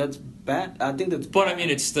bad. I think that's. But I mean,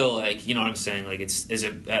 it's still like, you know what I'm saying? Like, is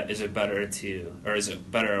it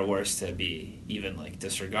better or worse to be even like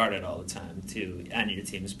disregarded all the time too, and your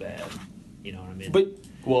team's bad? You know what I mean? But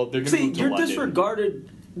Well, they're going to move to you're London. disregarded.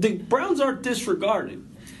 The Browns aren't disregarded.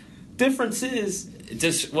 Difference is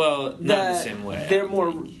not in the that same way. they're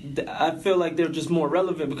more. I feel like they're just more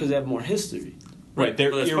relevant because they have more history. Right, their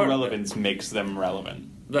Well, that's part of it. irrelevance makes them relevant.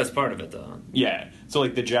 That's part of it, though. Yeah, so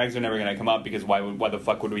like the Jags are never going to come up because why the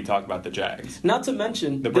fuck would we talk about the Jags? Not to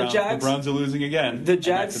mention The Jags. Browns are losing again. The and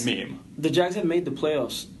Jags. that's a meme. The Jags have made the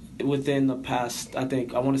playoffs within the past. I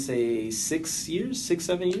want to say 6 years,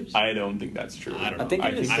 7 years. I don't think that's true. I don't know. I think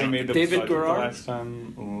it is. they made the David playoffs Garrard? the last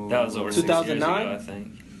time. Ooh. That was over 6 years 2009? ago, I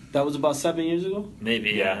think. That was about 7 years ago.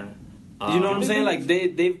 Maybe, Yeah. You know what I'm saying? Like they.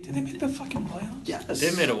 Did they make the fucking playoffs? Yes.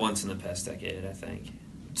 They made it once in the past decade, I think.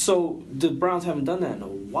 So the Browns haven't done that in a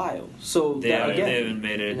while. So They again, haven't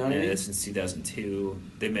made it you know what I mean? since 2002.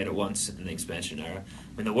 They made it once in the expansion era.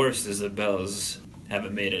 I mean, the worst is the Bills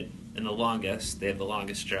haven't made it in the longest. They have the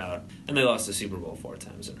longest drought, and they lost the Super Bowl 4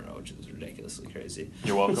 times in a row, which is ridiculously crazy.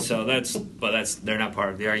 You're welcome. So they're not part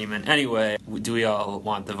of the argument. Anyway, do we all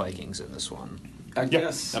want the Vikings in this one? I Yeah,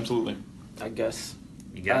 guess. absolutely. I guess.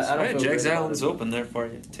 You guys, I don't right? feel Jags great about Island's it. open there for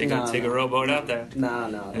you. Take Nah, a rowboat out there. Nah.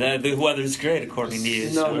 And the weather's great according to you.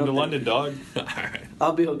 No, so- Going to thank London, dog. all right.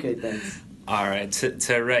 I'll be okay, thanks. All right,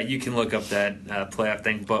 to you can look up that playoff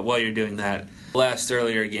thing. But while you're doing that,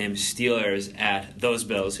 earlier game, Steelers at those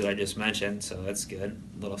Bills who I just mentioned, so that's good.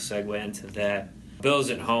 Little segue into that. Bills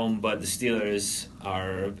at home, but the Steelers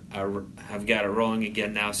have got it rolling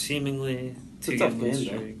again now, seemingly. It's a tough game,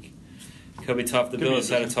 streak. Could be tough. The Could be Bills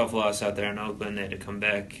had a interesting. tough loss out there in Oakland. They had to come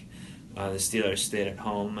back. The Steelers stayed at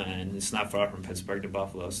home, and it's not far from Pittsburgh to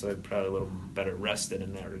Buffalo, so they're probably a little better rested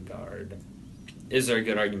in that regard. Is there a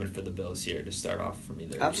good argument for the Bills here to start off from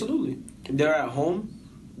either? Absolutely. They're at home,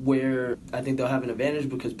 where I think they'll have an advantage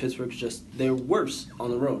because Pittsburgh's they're worse on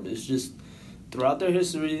the road. It's just throughout their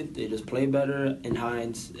history, they just play better in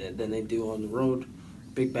Hines than they do on the road.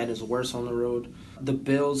 Big Ben is worse on the road. The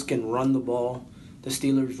Bills can run the ball. The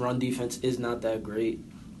Steelers' run defense is not that great.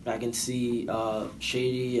 I can see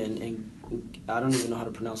Shady and I don't even know how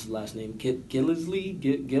to pronounce his last name. Gillisley?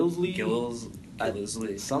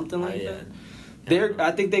 Gillisley. Something like Yeah. that.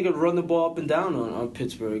 I think they could run the ball up and down on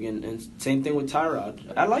Pittsburgh, and same thing with Tyrod.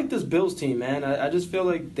 I like this Bills team, man. I just feel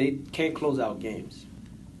like they can't close out games.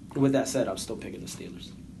 With that said, I'm still picking the Steelers.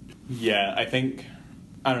 Yeah, I think,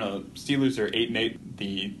 I don't know, Steelers are 8-8.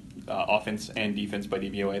 The offense and defense by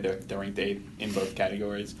DVOA, they're ranked 8th in both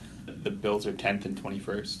categories. The Bills are 10th and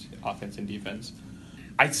 21st, offense and defense.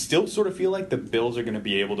 I still sort of feel like the Bills are going to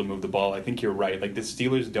be able to move the ball. I think you're right. Like, the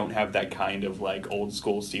Steelers don't have that kind of, like,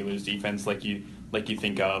 old-school Steelers defense like you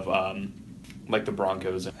think of, like the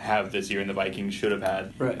Broncos have this year and the Vikings should have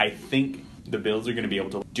had. Right. I think the Bills are going to be able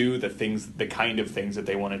to do the kind of things that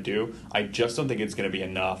they want to do. I just don't think it's going to be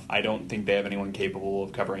enough. I don't think they have anyone capable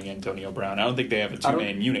of covering Antonio Brown. I don't think they have a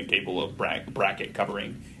two-man unit capable of bracket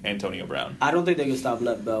covering Antonio Brown. I don't think they can stop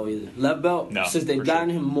Lev Bell either. Lev Bell, No, since they've for gotten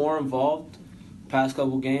sure. him more involved past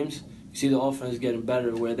couple games, you see the offense getting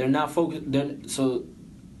better where they're not focused. So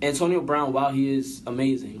Antonio Brown, while he is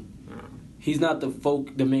amazing, he's not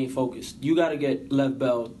the main focus. You got to get Lev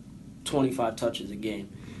Bell 25 touches a game,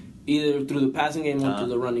 either through the passing game or through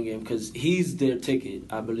the running game, because he's their ticket,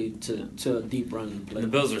 I believe, to a deep run in play. The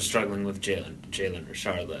Bills are struggling with Jalen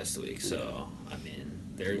Richard last week, so I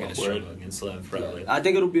mean they're going to Word. struggle against Lev, probably. I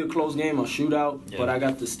think it'll be a close game, a shootout, Yeah. but I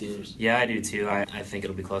got the Steelers. Yeah, I do too. I think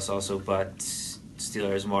it'll be close also, but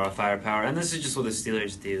Steelers more of firepower. And this is just what the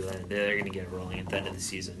Steelers do. They're going to get rolling at the end of the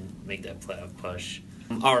season, make that playoff push.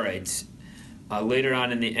 All right. Later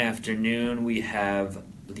on in the afternoon, we have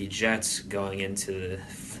the Jets going into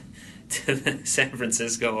the San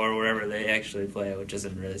Francisco or wherever they actually play, which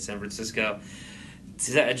isn't really San Francisco.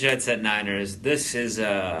 Jets at Niners. This is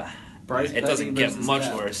Bryce it doesn't Petty get versus much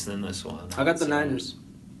Cat. worse than this one. I got the So, Niners.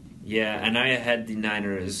 Yeah, and I had the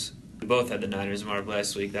Niners. We both had the Niners marked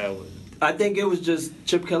last week. That was, I think it was just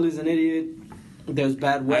Chip Kelly's an idiot. There's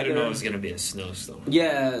bad weather. I didn't know it was going to be a snowstorm.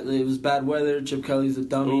 Yeah, it was bad weather. Chip Kelly's a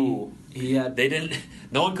dummy. Ooh. He had. They didn't.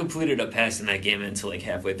 No one completed a pass in that game until like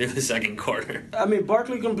halfway through the second quarter. I mean,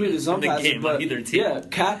 Barkley completed some In the passes, game, but on either team. yeah,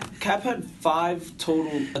 Cap had 5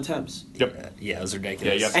 total attempts, Yep. Yeah, it was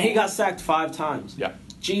ridiculous. Yeah, and he got sacked 5 times. Yeah.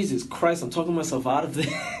 Jesus Christ, I'm talking myself out of this.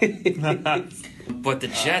 But the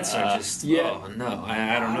Jets are just. yeah. Oh no,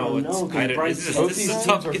 I don't know. I don't know, 'cause I don't, Bryce this Petty- is a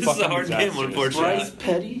tough. Those This teams is are a hard fucking game, disastrous. unfortunately. Bryce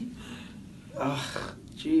Petty. Ugh,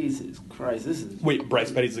 Jesus Christ, this is. Wait,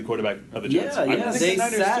 Bryce Petty's the quarterback of the Jets. Yeah, I yeah. think They the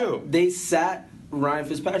Niners sat. too. They sat Ryan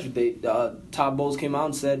Fitzpatrick. They Todd Bowles came out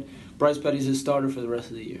and said Bryce Petty's his starter for the rest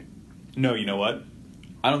of the year. No, you know what?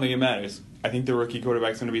 I don't think it matters. I think the rookie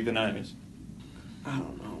quarterback's going to beat the Niners. I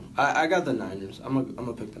don't know. I got the Niners. I'm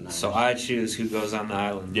gonna pick the Niners. So I choose who goes on the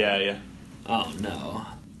island. Yeah. Oh no.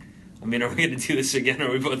 I mean, are we going to do this again, or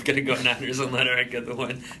are we both going to go Niners and let Eric get the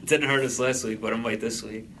win? It didn't hurt us last week, but it might this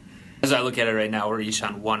week. As I look at it right now, we're each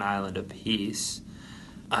on one island apiece.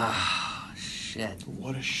 Ah, shit.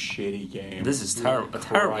 What a shitty game. This is terrible. A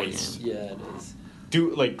terrible Christ. game. Yeah, it is.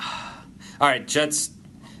 Dude, like, All right, Jets.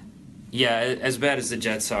 Yeah, as bad as the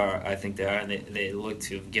Jets are, I think they are, and they look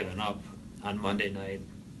to have given up on Monday night.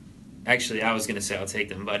 Actually, I was going to say I'll take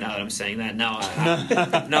them, but now that I'm saying that,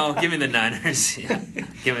 no, give me the Niners. Yeah,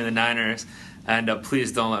 give me the Niners, and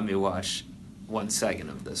please don't let me watch 1 second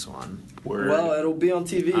of this one. word. Well, it'll be on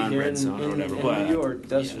TV On here Red in Zone or whatever, in but, New York.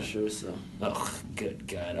 That's yeah. for sure. So Oh, good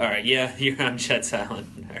God! All right, yeah, you're on Jets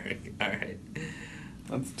Island, Eric. All right,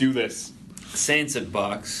 Let's do this. Saints at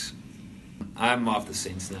Bucks. I'm off the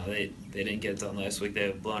Saints now. They didn't get it done last week.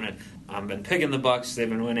 They've blown it. I've been picking the Bucks. They've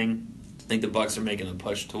been winning. I think the Bucks are making a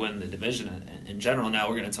push to win the division in general. Now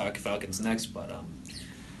we're going to talk Falcons next, but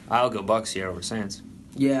I'll go Bucks here over Saints.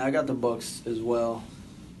 yeah, I got the Bucks as well.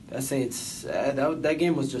 That Saints that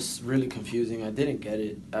game was just really confusing. I didn't get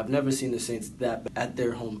it. I've never seen the Saints that bad at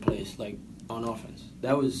their home place, like on offense.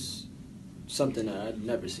 That was something that I'd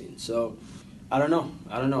never seen. So I don't know.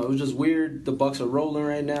 It was just weird. The Bucks are rolling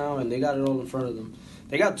right now, and they got it all in front of them.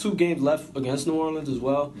 They got 2 games left against New Orleans as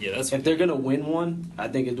well. Yeah, that's. If they're gonna win one, I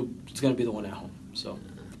think it's gonna be the one at home. So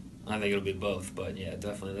I think it'll be both, but yeah,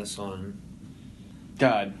 definitely this one.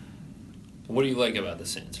 God, What do you like about the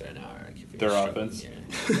Saints right now, Eric? If you're their struggling offense. here?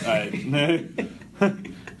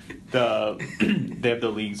 They have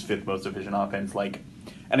the league's 5th most efficient offense.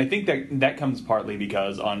 And I think that comes partly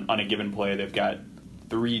because on a given play they've got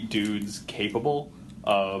 3 dudes capable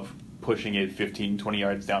of pushing it 15, 20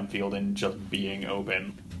 yards downfield and just being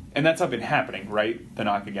open. And that's not been happening, right? The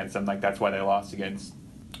knock against them. That's why they lost against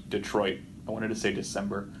Detroit. I wanted to say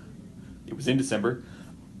December. It was in December.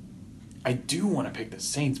 I do want to pick the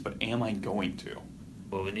Saints, but am I going to?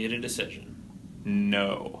 Well, we need a decision.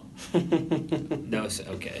 No. No,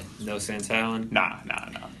 okay. No Saints Island? Nah.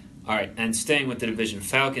 All right, and staying with the division,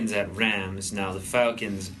 Falcons at Rams. Now, the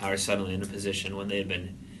Falcons are suddenly in a position when they've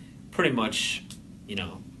been pretty much,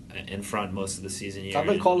 in front most of the season. I've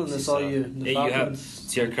been calling this all year. The You have,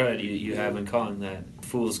 Falcons. to your credit, you have been calling that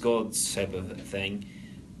fool's gold type of thing.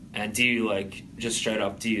 And do you just straight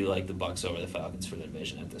up, do you like the Bucs over the Falcons for the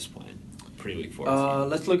division at this point? Pre-week 14.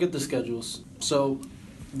 Let's look at the schedules. So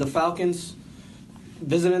the Falcons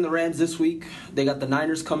visiting the Rams this week. They got the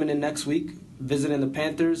Niners coming in next week, visiting the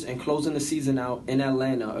Panthers, and closing the season out in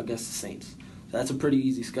Atlanta against the Saints. So that's a pretty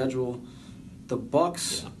easy schedule. The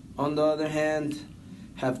Bucs, on the other hand,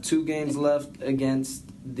 have 2 games left against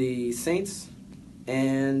the Saints,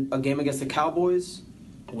 and a game against the Cowboys,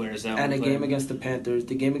 Where is that and a one played? game against the Panthers.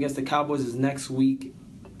 The game against the Cowboys is next week,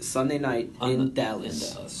 Sunday night in Dallas.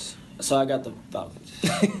 In Dallas. So I got the Falcons.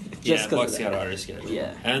 Yeah, 'cause of Bucs that. got a harder schedule.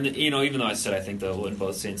 Yeah. And, even though I said I think they'll win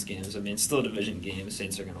both Saints games, I mean, it's still a division game.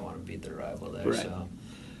 Saints are going to want to beat their rival there. Right. So.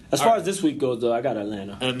 As far as this week goes, though, I got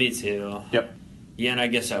Atlanta. Me too. Yep. Yeah, and I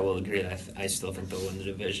guess I will agree. I still think they'll win the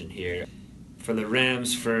division here. For the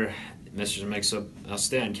Rams, for Mr. Mix-Up, I'll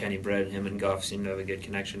stay on Kenny Brett. Him and Goff seem to have a good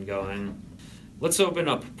connection going. Let's open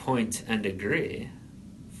up point and agree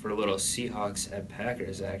for a little Seahawks at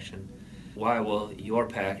Packers action. Why will your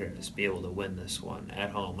Packers be able to win this one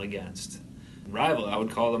at home against rival? I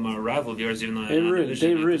would call them a rival of yours, even though They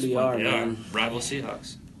really are, man. Rival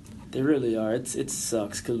Seahawks. They really are. It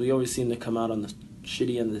sucks because we always seem to come out on the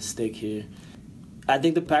shitty end of the stick here. I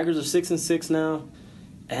think the Packers are 6-6 now,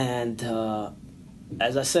 and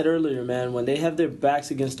as I said earlier, man, when they have their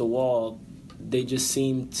backs against the wall, they just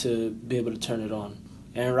seem to be able to turn it on.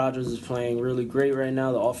 Aaron Rodgers is playing really great right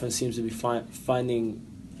now. The offense seems to be finding,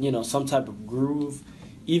 some type of groove,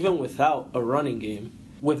 even without a running game.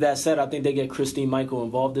 With that said, I think they get Christine Michael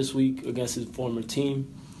involved this week against his former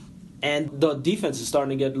team. And the defense is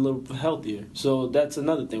starting to get a little healthier. So that's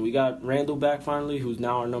another thing. We got Randall back finally, who's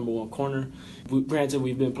now our number one corner. Granted,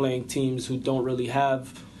 we've been playing teams who don't really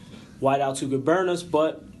have wideouts who could burn us,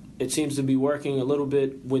 but it seems to be working a little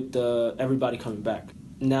bit with everybody coming back.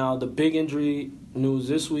 Now, the big injury news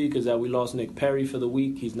this week is that we lost Nick Perry for the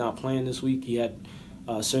week. He's not playing this week. He had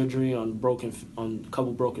surgery on a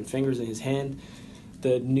couple broken fingers in his hand.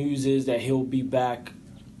 The news is that he'll be back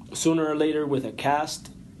sooner or later with a cast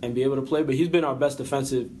and be able to play. But he's been our best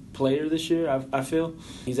defensive player this year, I feel.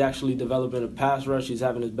 He's actually developing a pass rush. He's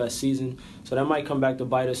having his best season. So that might come back to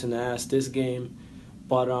bite us in the ass this game.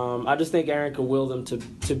 But I just think Aaron can will them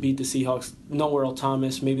to beat the Seahawks. No Earl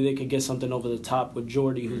Thomas. Maybe they could get something over the top with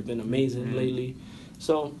Jordy, who's been amazing lately.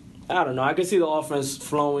 So, I don't know. I can see the offense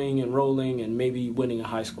flowing and rolling and maybe winning a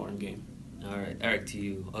high-scoring game. All right. Eric, do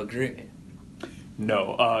you agree?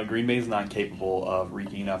 No, Green Bay's not capable of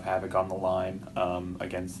wreaking enough havoc on the line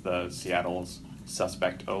against the Seattle's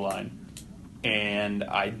suspect O-line. And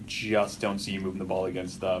I just don't see you moving the ball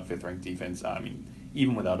against the fifth-ranked defense. I mean,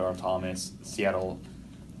 even without Earl Thomas, Seattle,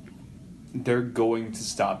 they're going to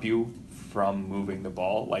stop you from moving the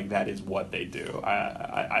ball. Like, that is what they do.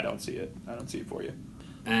 I don't see it. I don't see it for you.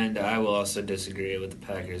 And I will also disagree with the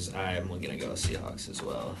Packers. I am going to go Seahawks as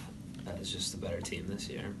well. That is just a better team this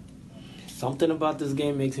year. Something about this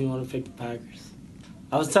game makes me want to pick the Packers.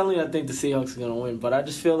 I was telling you I think the Seahawks are going to win, but I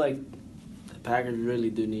just feel like the Packers really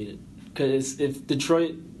do need it. Because if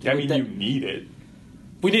Detroit... I mean, you need it.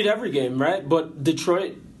 We need every game, right? But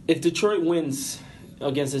if Detroit wins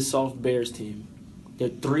against this soft Bears team, they're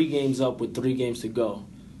 3 games up with 3 games to go.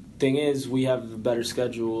 Thing is, we have a better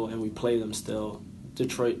schedule and we play them still.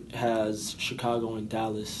 Detroit has Chicago and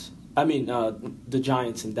Dallas. The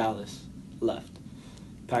Giants and Dallas left.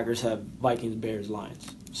 Packers have Vikings, Bears,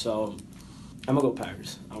 Lions. So I'm going to go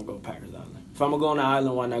Packers. I'm going to go Packers Island. If I'm going to go on an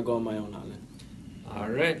island, why not go on my own island? All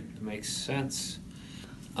right. Makes sense.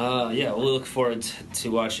 We'll look forward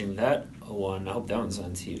to watching that one. I hope that one's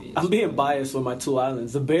on TV. I'm being biased with my 2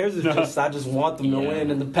 islands. The Bears are I just want them to win,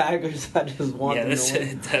 and the Packers, I just want them to win.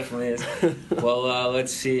 It definitely is. Well,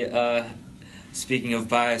 let's see. Speaking of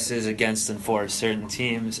biases against and for certain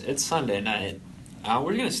teams, it's Sunday night.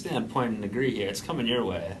 We're going to stand point and agree here. It's coming your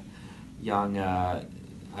way. Young, I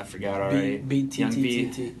forgot already.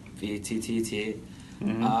 BTTT. BTTT.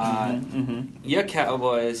 Your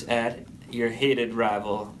Cowboys at your hated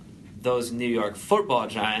rival, those New York football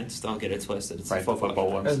Giants. Don't get it twisted. It's right, the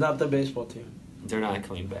football ones. It's not the baseball team. They're not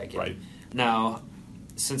coming back yet. Right. Now,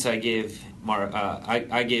 since I gave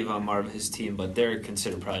I gave Marv his team, but they're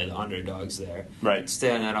considered probably the underdogs there. Right.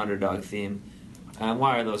 Stay on that underdog theme.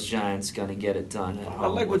 Why are those Giants going to get it done at home? I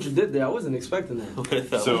like what you did there. I wasn't expecting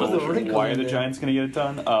that. So why are the Giants going to get it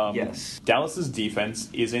done? Yes. Dallas's defense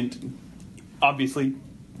isn't... Obviously,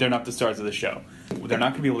 they're not the stars of the show. They're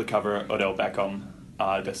not going to be able to cover Odell Beckham,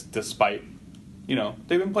 despite,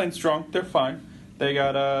 they've been playing strong. They're fine. They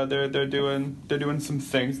got they're doing some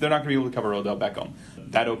things. They're not going to be able to cover Odell Beckham.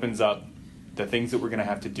 That opens up the things that we're going to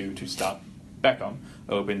have to do to stop Beckham.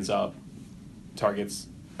 Opens up targets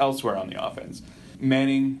elsewhere on the offense.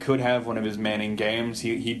 Manning could have one of his Manning games.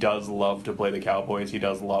 He does love to play the Cowboys. He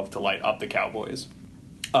does love to light up the Cowboys.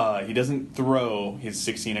 He doesn't throw his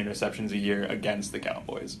 16 interceptions a year against the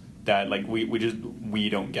Cowboys. That we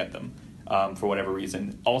don't get them for whatever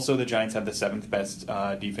reason. Also, the Giants have the 7th best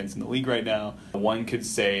defense in the league right now. One could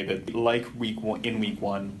say that week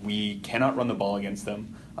one, we cannot run the ball against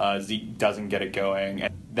them. Zeke doesn't get it going,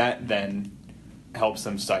 and that then helps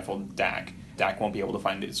them stifle Dak. Dak won't be able to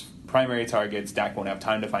find his primary targets. Dak won't have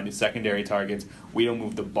time to find his secondary targets. We don't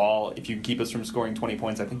move the ball. If you keep us from scoring 20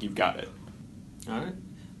 points, I think you've got it. All right.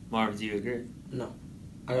 Marv, do you agree? No.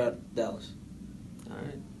 I got Dallas. All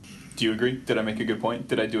right. Do you agree? Did I make a good point?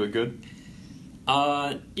 Did I do it good?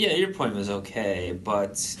 Yeah, your point was okay,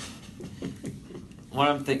 but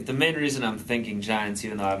the main reason I'm thinking Giants,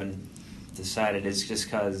 even though I haven't decided, is just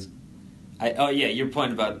because your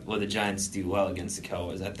point about will the Giants do well against the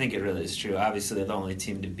Cowboys, I think it really is true. Obviously, they're the only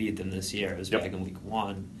team to beat them this year. It was back in week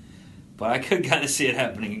 1. but I could kind of see it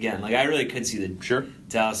happening again. Like, I really could see the Sure.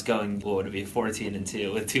 Dallas going, what would it be,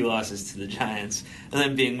 14-2 with 2 losses to the Giants, and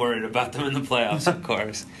then being worried about them in the playoffs, of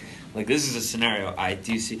course. Like, this is a scenario I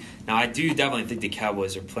do see. Now, I do definitely think the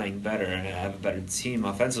Cowboys are playing better and have a better team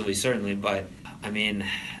offensively, certainly, but, I mean,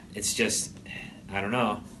 it's just, I don't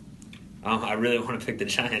know. I really want to pick the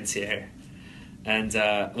Giants here. And,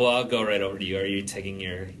 I'll go right over to you. Are you taking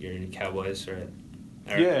your Cowboys? Or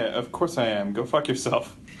Yeah, of course I am. Go fuck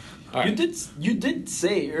yourself. All right. You did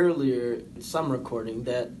say earlier in some recording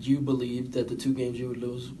that you believed that the 2 games you would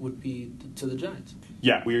lose would be to the Giants.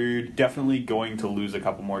 Yeah, we're definitely going to lose a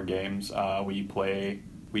couple more games. We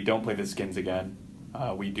don't play the Skins again.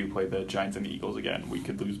 We do play the Giants and the Eagles again. We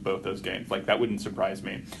could lose both those games. Like, that wouldn't surprise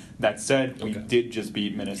me. That said, we did just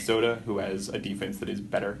beat Minnesota, who has a defense that is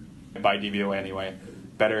better, by DVOA anyway,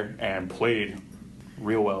 better, and played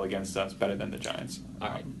real well against us, better than the Giants. All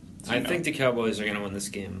right. I think the Cowboys are going to win this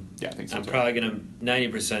game. Yeah, I think so. I'm too. probably going to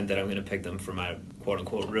 90% that I'm going to pick them for my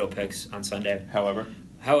quote-unquote real picks on Sunday. However,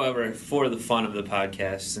 for the fun of the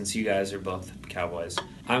podcast, since you guys are both Cowboys,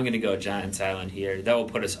 I'm going to go Giants Island here. That will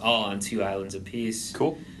put us all on 2 islands apiece.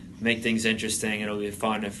 Cool. Make things interesting. It'll be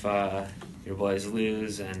fun if your boys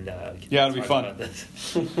lose. And yeah, it'll be fun. About this.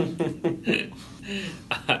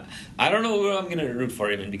 I don't know who I'm going to root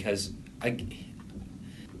for even because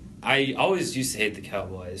I always used to hate the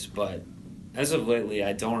Cowboys, but as of lately,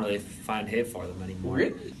 I don't really find hate for them anymore.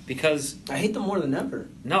 Really? Because I hate them more than ever.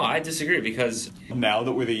 No, I disagree because now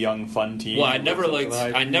that we're the young, fun team. Well, I never liked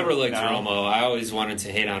Romo. I always wanted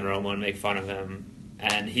to hate on Romo and make fun of him,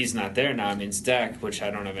 and he's not there now. I mean, Dak, which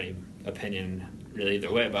I don't have any opinion really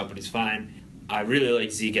either way about, but he's fine. I really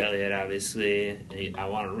like Zeke Elliott, obviously. I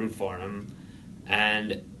want to root for him,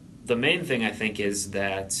 and the main thing I think is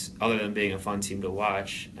that other than being a fun team to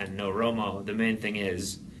watch and no Romo, the main thing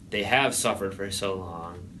is they have suffered for so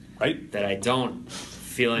long, right? That I don't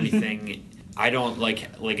feel anything. I don't like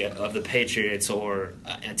of the Patriots or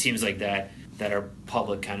teams like that are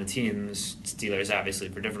public kind of teams. Steelers, obviously,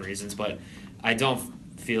 for different reasons, but I don't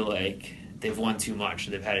feel like they've won too much.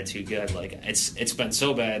 They've had it too good. Like it's been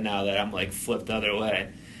so bad now that I'm like flipped the other way.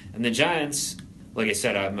 And the Giants, like I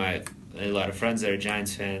said, I have a lot of friends that are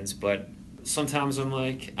Giants fans, but sometimes I'm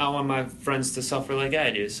like, I want my friends to suffer like I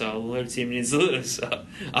do, so their team needs to lose. So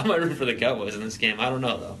I might root for the Cowboys in this game. I don't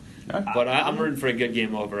know, though. But I'm rooting for a good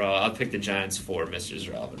game overall. I'll pick the Giants for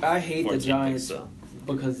Misterz relevant. I hate the Giants picks,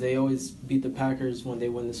 because they always beat the Packers when they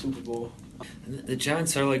win the Super Bowl. The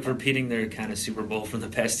Giants are like repeating their kind of Super Bowl from the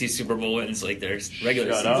past 2 Super Bowl wins, like their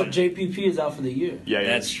regular season. But JPP is out for the year. Yeah,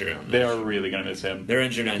 that's true. They are really going to miss him. They're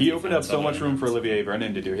injured on He defense, opened up so much room for Olivier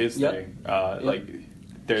Vernon to do his thing. Like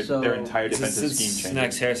their entire defensive scheme changed.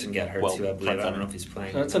 Snacks Harrison got hurt too, I believe. I don't know if he's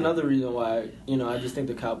playing. So that's another reason why I just think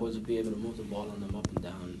the Cowboys will be able to move the ball on them up and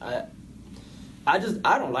down. I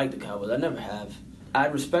don't like the Cowboys. I never have. I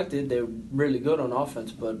respect it. They're really good on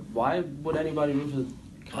offense, but why would anybody root for the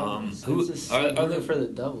Cowboys? Are for the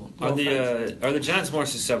devil? Are the Giants more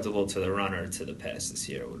susceptible to the run or to the pass this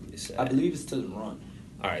year? Would we say? I believe it's to the run.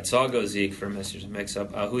 All right, so I'll go Zeke for Mister's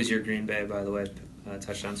mix-up. Who's your Green Bay, by the way,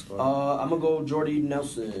 touchdown score? I'm going to go Jordy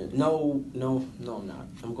Nelson. No, I'm not.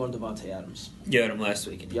 I'm going Devontae Adams. You had him last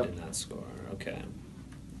week and he did not score. Okay.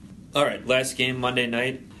 All right, last game, Monday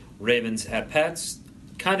night, Ravens at Pats.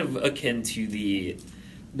 Kind of akin to the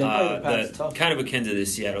kind of akin to the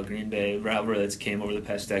Seattle Green Bay rivalry that's came over the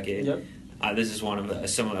past decade. Yep. This is one of a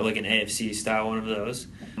similar, like an AFC style one of those.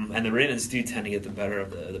 And the Ravens do tend to get the better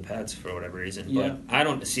of the Pats for whatever reason. Yeah. But I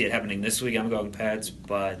don't see it happening this week. I'm going Pats,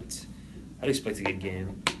 but I'd expect a good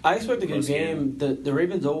game. I expect a good game. The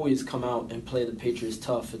Ravens always come out and play the Patriots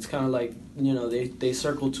tough. It's kind of like, they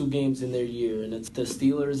circle 2 games in their year, and it's the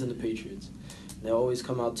Steelers and the Patriots. They always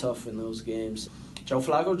come out tough in those games. Joe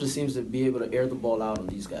Flacco just seems to be able to air the ball out on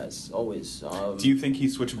these guys, always. Do you think he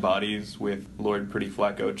switched bodies with Lord Pretty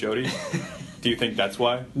Flacco Jody? Do you think that's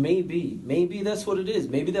why? Maybe that's what it is.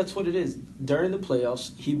 Maybe that's what it is. During the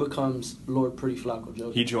playoffs, he becomes Lord Pretty Flacco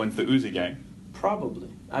Jody. He joins the Uzi gang. Probably.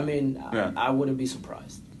 I mean, yeah. I wouldn't be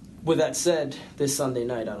surprised. With that said, this Sunday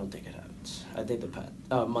night, I don't think it happens. I think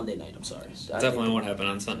Monday night, I'm sorry. Definitely won't happen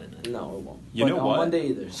on Sunday night. No, it won't. You know what? On Monday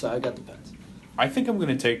either, so I got the Pats. I think I'm going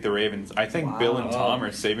to take the Ravens. I think Bill and Tom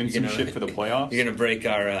are saving some shit for the playoffs. You're going to break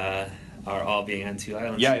our all being on 2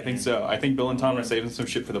 islands? Yeah, I think so. I think Bill and Tom are saving some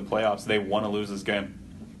shit for the playoffs. They want to lose this game.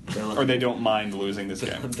 Or they don't mind losing this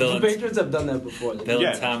game. The Patriots have done that before. Bill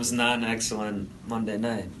and Tom's non-excellent Monday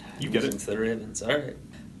night. You get it? To the Ravens. All right.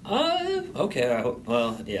 Okay.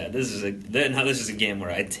 Well, yeah. This is a game where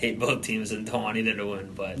I take both teams and don't want either to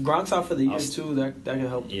win. But Gronk's out for the year too. That can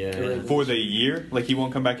help. Yeah. For the year, like he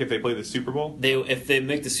won't come back if they play the Super Bowl. If they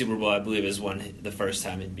make the Super Bowl, I believe is the first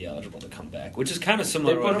time he'd be eligible to come back, which is kind of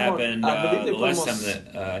similar to what happened the last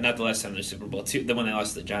time not the last time the Super Bowl, the one they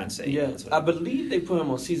lost to the Giants. I believe they put him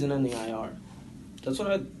on season-ending IR. That's what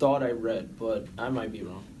I thought I read, but I might be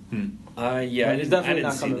wrong. I he's definitely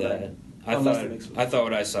not see coming that. back. I thought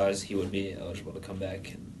what I saw is he would be eligible to come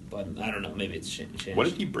back, but I don't know. Maybe it's changed. What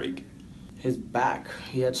did he break? His back.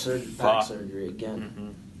 He had back surgery again.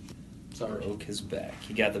 Mm-hmm. Sorry. Broke his back.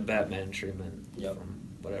 He got the Batman treatment from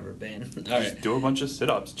whatever Bane. All right. Just do a bunch of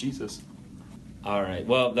sit-ups. Jesus. All right.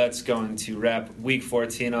 Well, that's going to wrap Week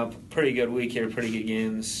 14 up. Pretty good week here. Pretty good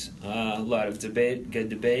games. A lot of debate. Good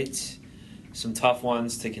debate. Some tough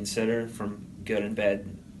ones to consider from good and bad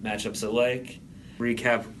matchups alike.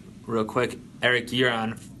 Recap real quick. Eric, you're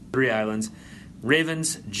on 3 islands.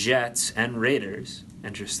 Ravens, Jets, and Raiders.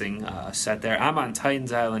 Interesting set there. I'm on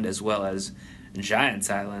Titans Island as well as Giants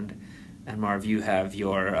Island. And Marv, you have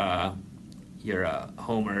your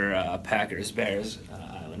Homer Packers Bears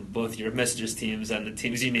Island. Both your Misterz teams and the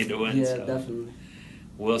teams you need to win. Yeah, so definitely.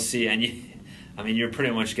 We'll see. And you're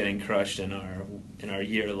pretty much getting crushed in our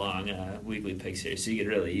year-long weekly picks here. So you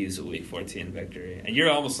could really use a Week 14 victory. And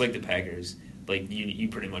you're almost like the Packers. Like you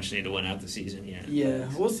pretty much need to win out the season here. Yeah,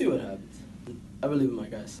 we'll see what happens. I believe in my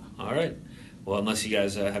guys. All right. Well, unless you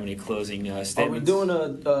guys have any closing statements. Are we doing a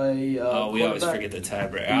we always forget the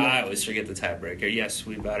tiebreaker. Yeah. I always forget the tiebreaker. Yes,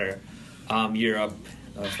 we better. You're up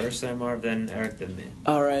first time, Marv, then Eric, then me.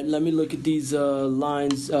 All right, let me look at these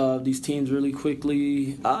lines, these teams really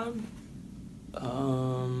quickly. I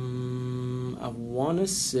want to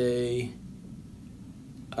say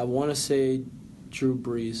Drew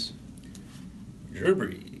Brees. Drew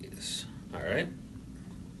Brees. All right.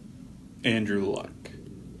 Andrew Luck.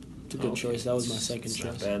 It's a good choice. That was my second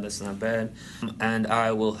choice. That's not bad. And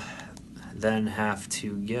I will then have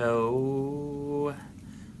to go.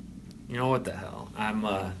 You know what the hell? I'm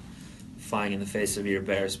flying in the face of your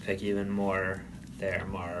Bears pick even more there,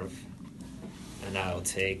 Marv. And I'll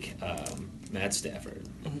take Matt Stafford.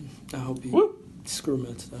 I hope you screw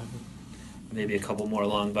Matt Stafford. Maybe a couple more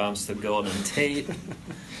long bombs to Golden Tate.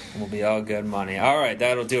 We'll be all good money. All right,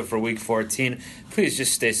 that'll do it for Week 14. Please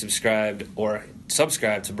just stay subscribed or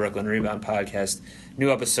subscribe to Brooklyn Rebound Podcast.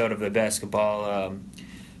 New episode of the basketball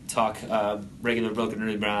talk, regular Brooklyn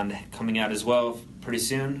Rebound coming out as well pretty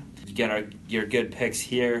soon. You get your good picks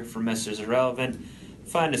here from Misterz Irrelevant.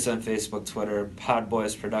 Find us on Facebook, Twitter,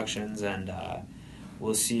 Podboys Productions, and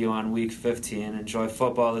we'll see you on Week 15. Enjoy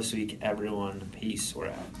football this week, everyone. Peace. We're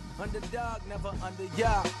out. Underdog, never under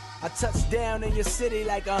yard. I touch down in your city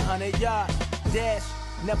like 100 yard dash.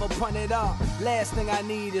 Never punt it off. Last thing I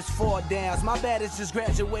need is 4 downs. My baddest just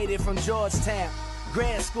graduated from Georgetown.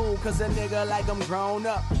 Grad school, cause a nigga like I'm grown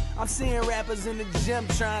up. I'm seeing rappers in the gym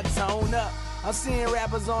trying to tone up. I'm seeing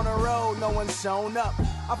rappers on the road, no one's shown up.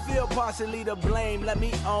 I feel partially to blame, let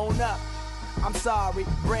me own up. I'm sorry,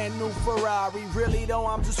 brand new Ferrari. Really though,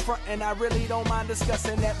 I'm just frontin'. I really don't mind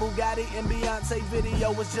discussing that Bugatti and Beyonce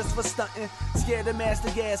video was just for stuntin'. Scared to mash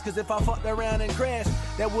the gas, cause if I fucked around and crashed,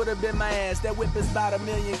 that would've been my ass. That whip is about $1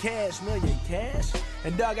 million cash. Million cash?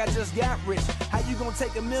 And dog, I just got rich. How you gonna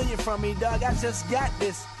take $1 million from me, dog? I just got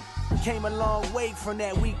this. Came a long way from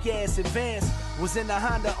that weak ass advance. Was in the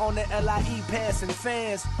Honda on the LIE passing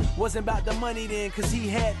fans. Wasn't about the money then, cause he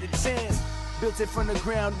had the chance. Built it from the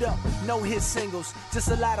ground up, no hit singles. Just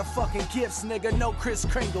a lot of fucking gifts, nigga, no Kris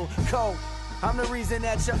Kringle. Cold. I'm the reason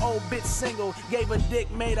that your old bitch single. Gave a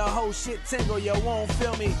dick, made a whole shit tingle. Yo, won't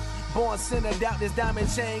feel me. Born sinner, doubt this diamond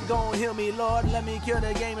chain gon' heal me. Lord, let me kill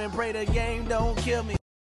the game and pray the game don't kill me.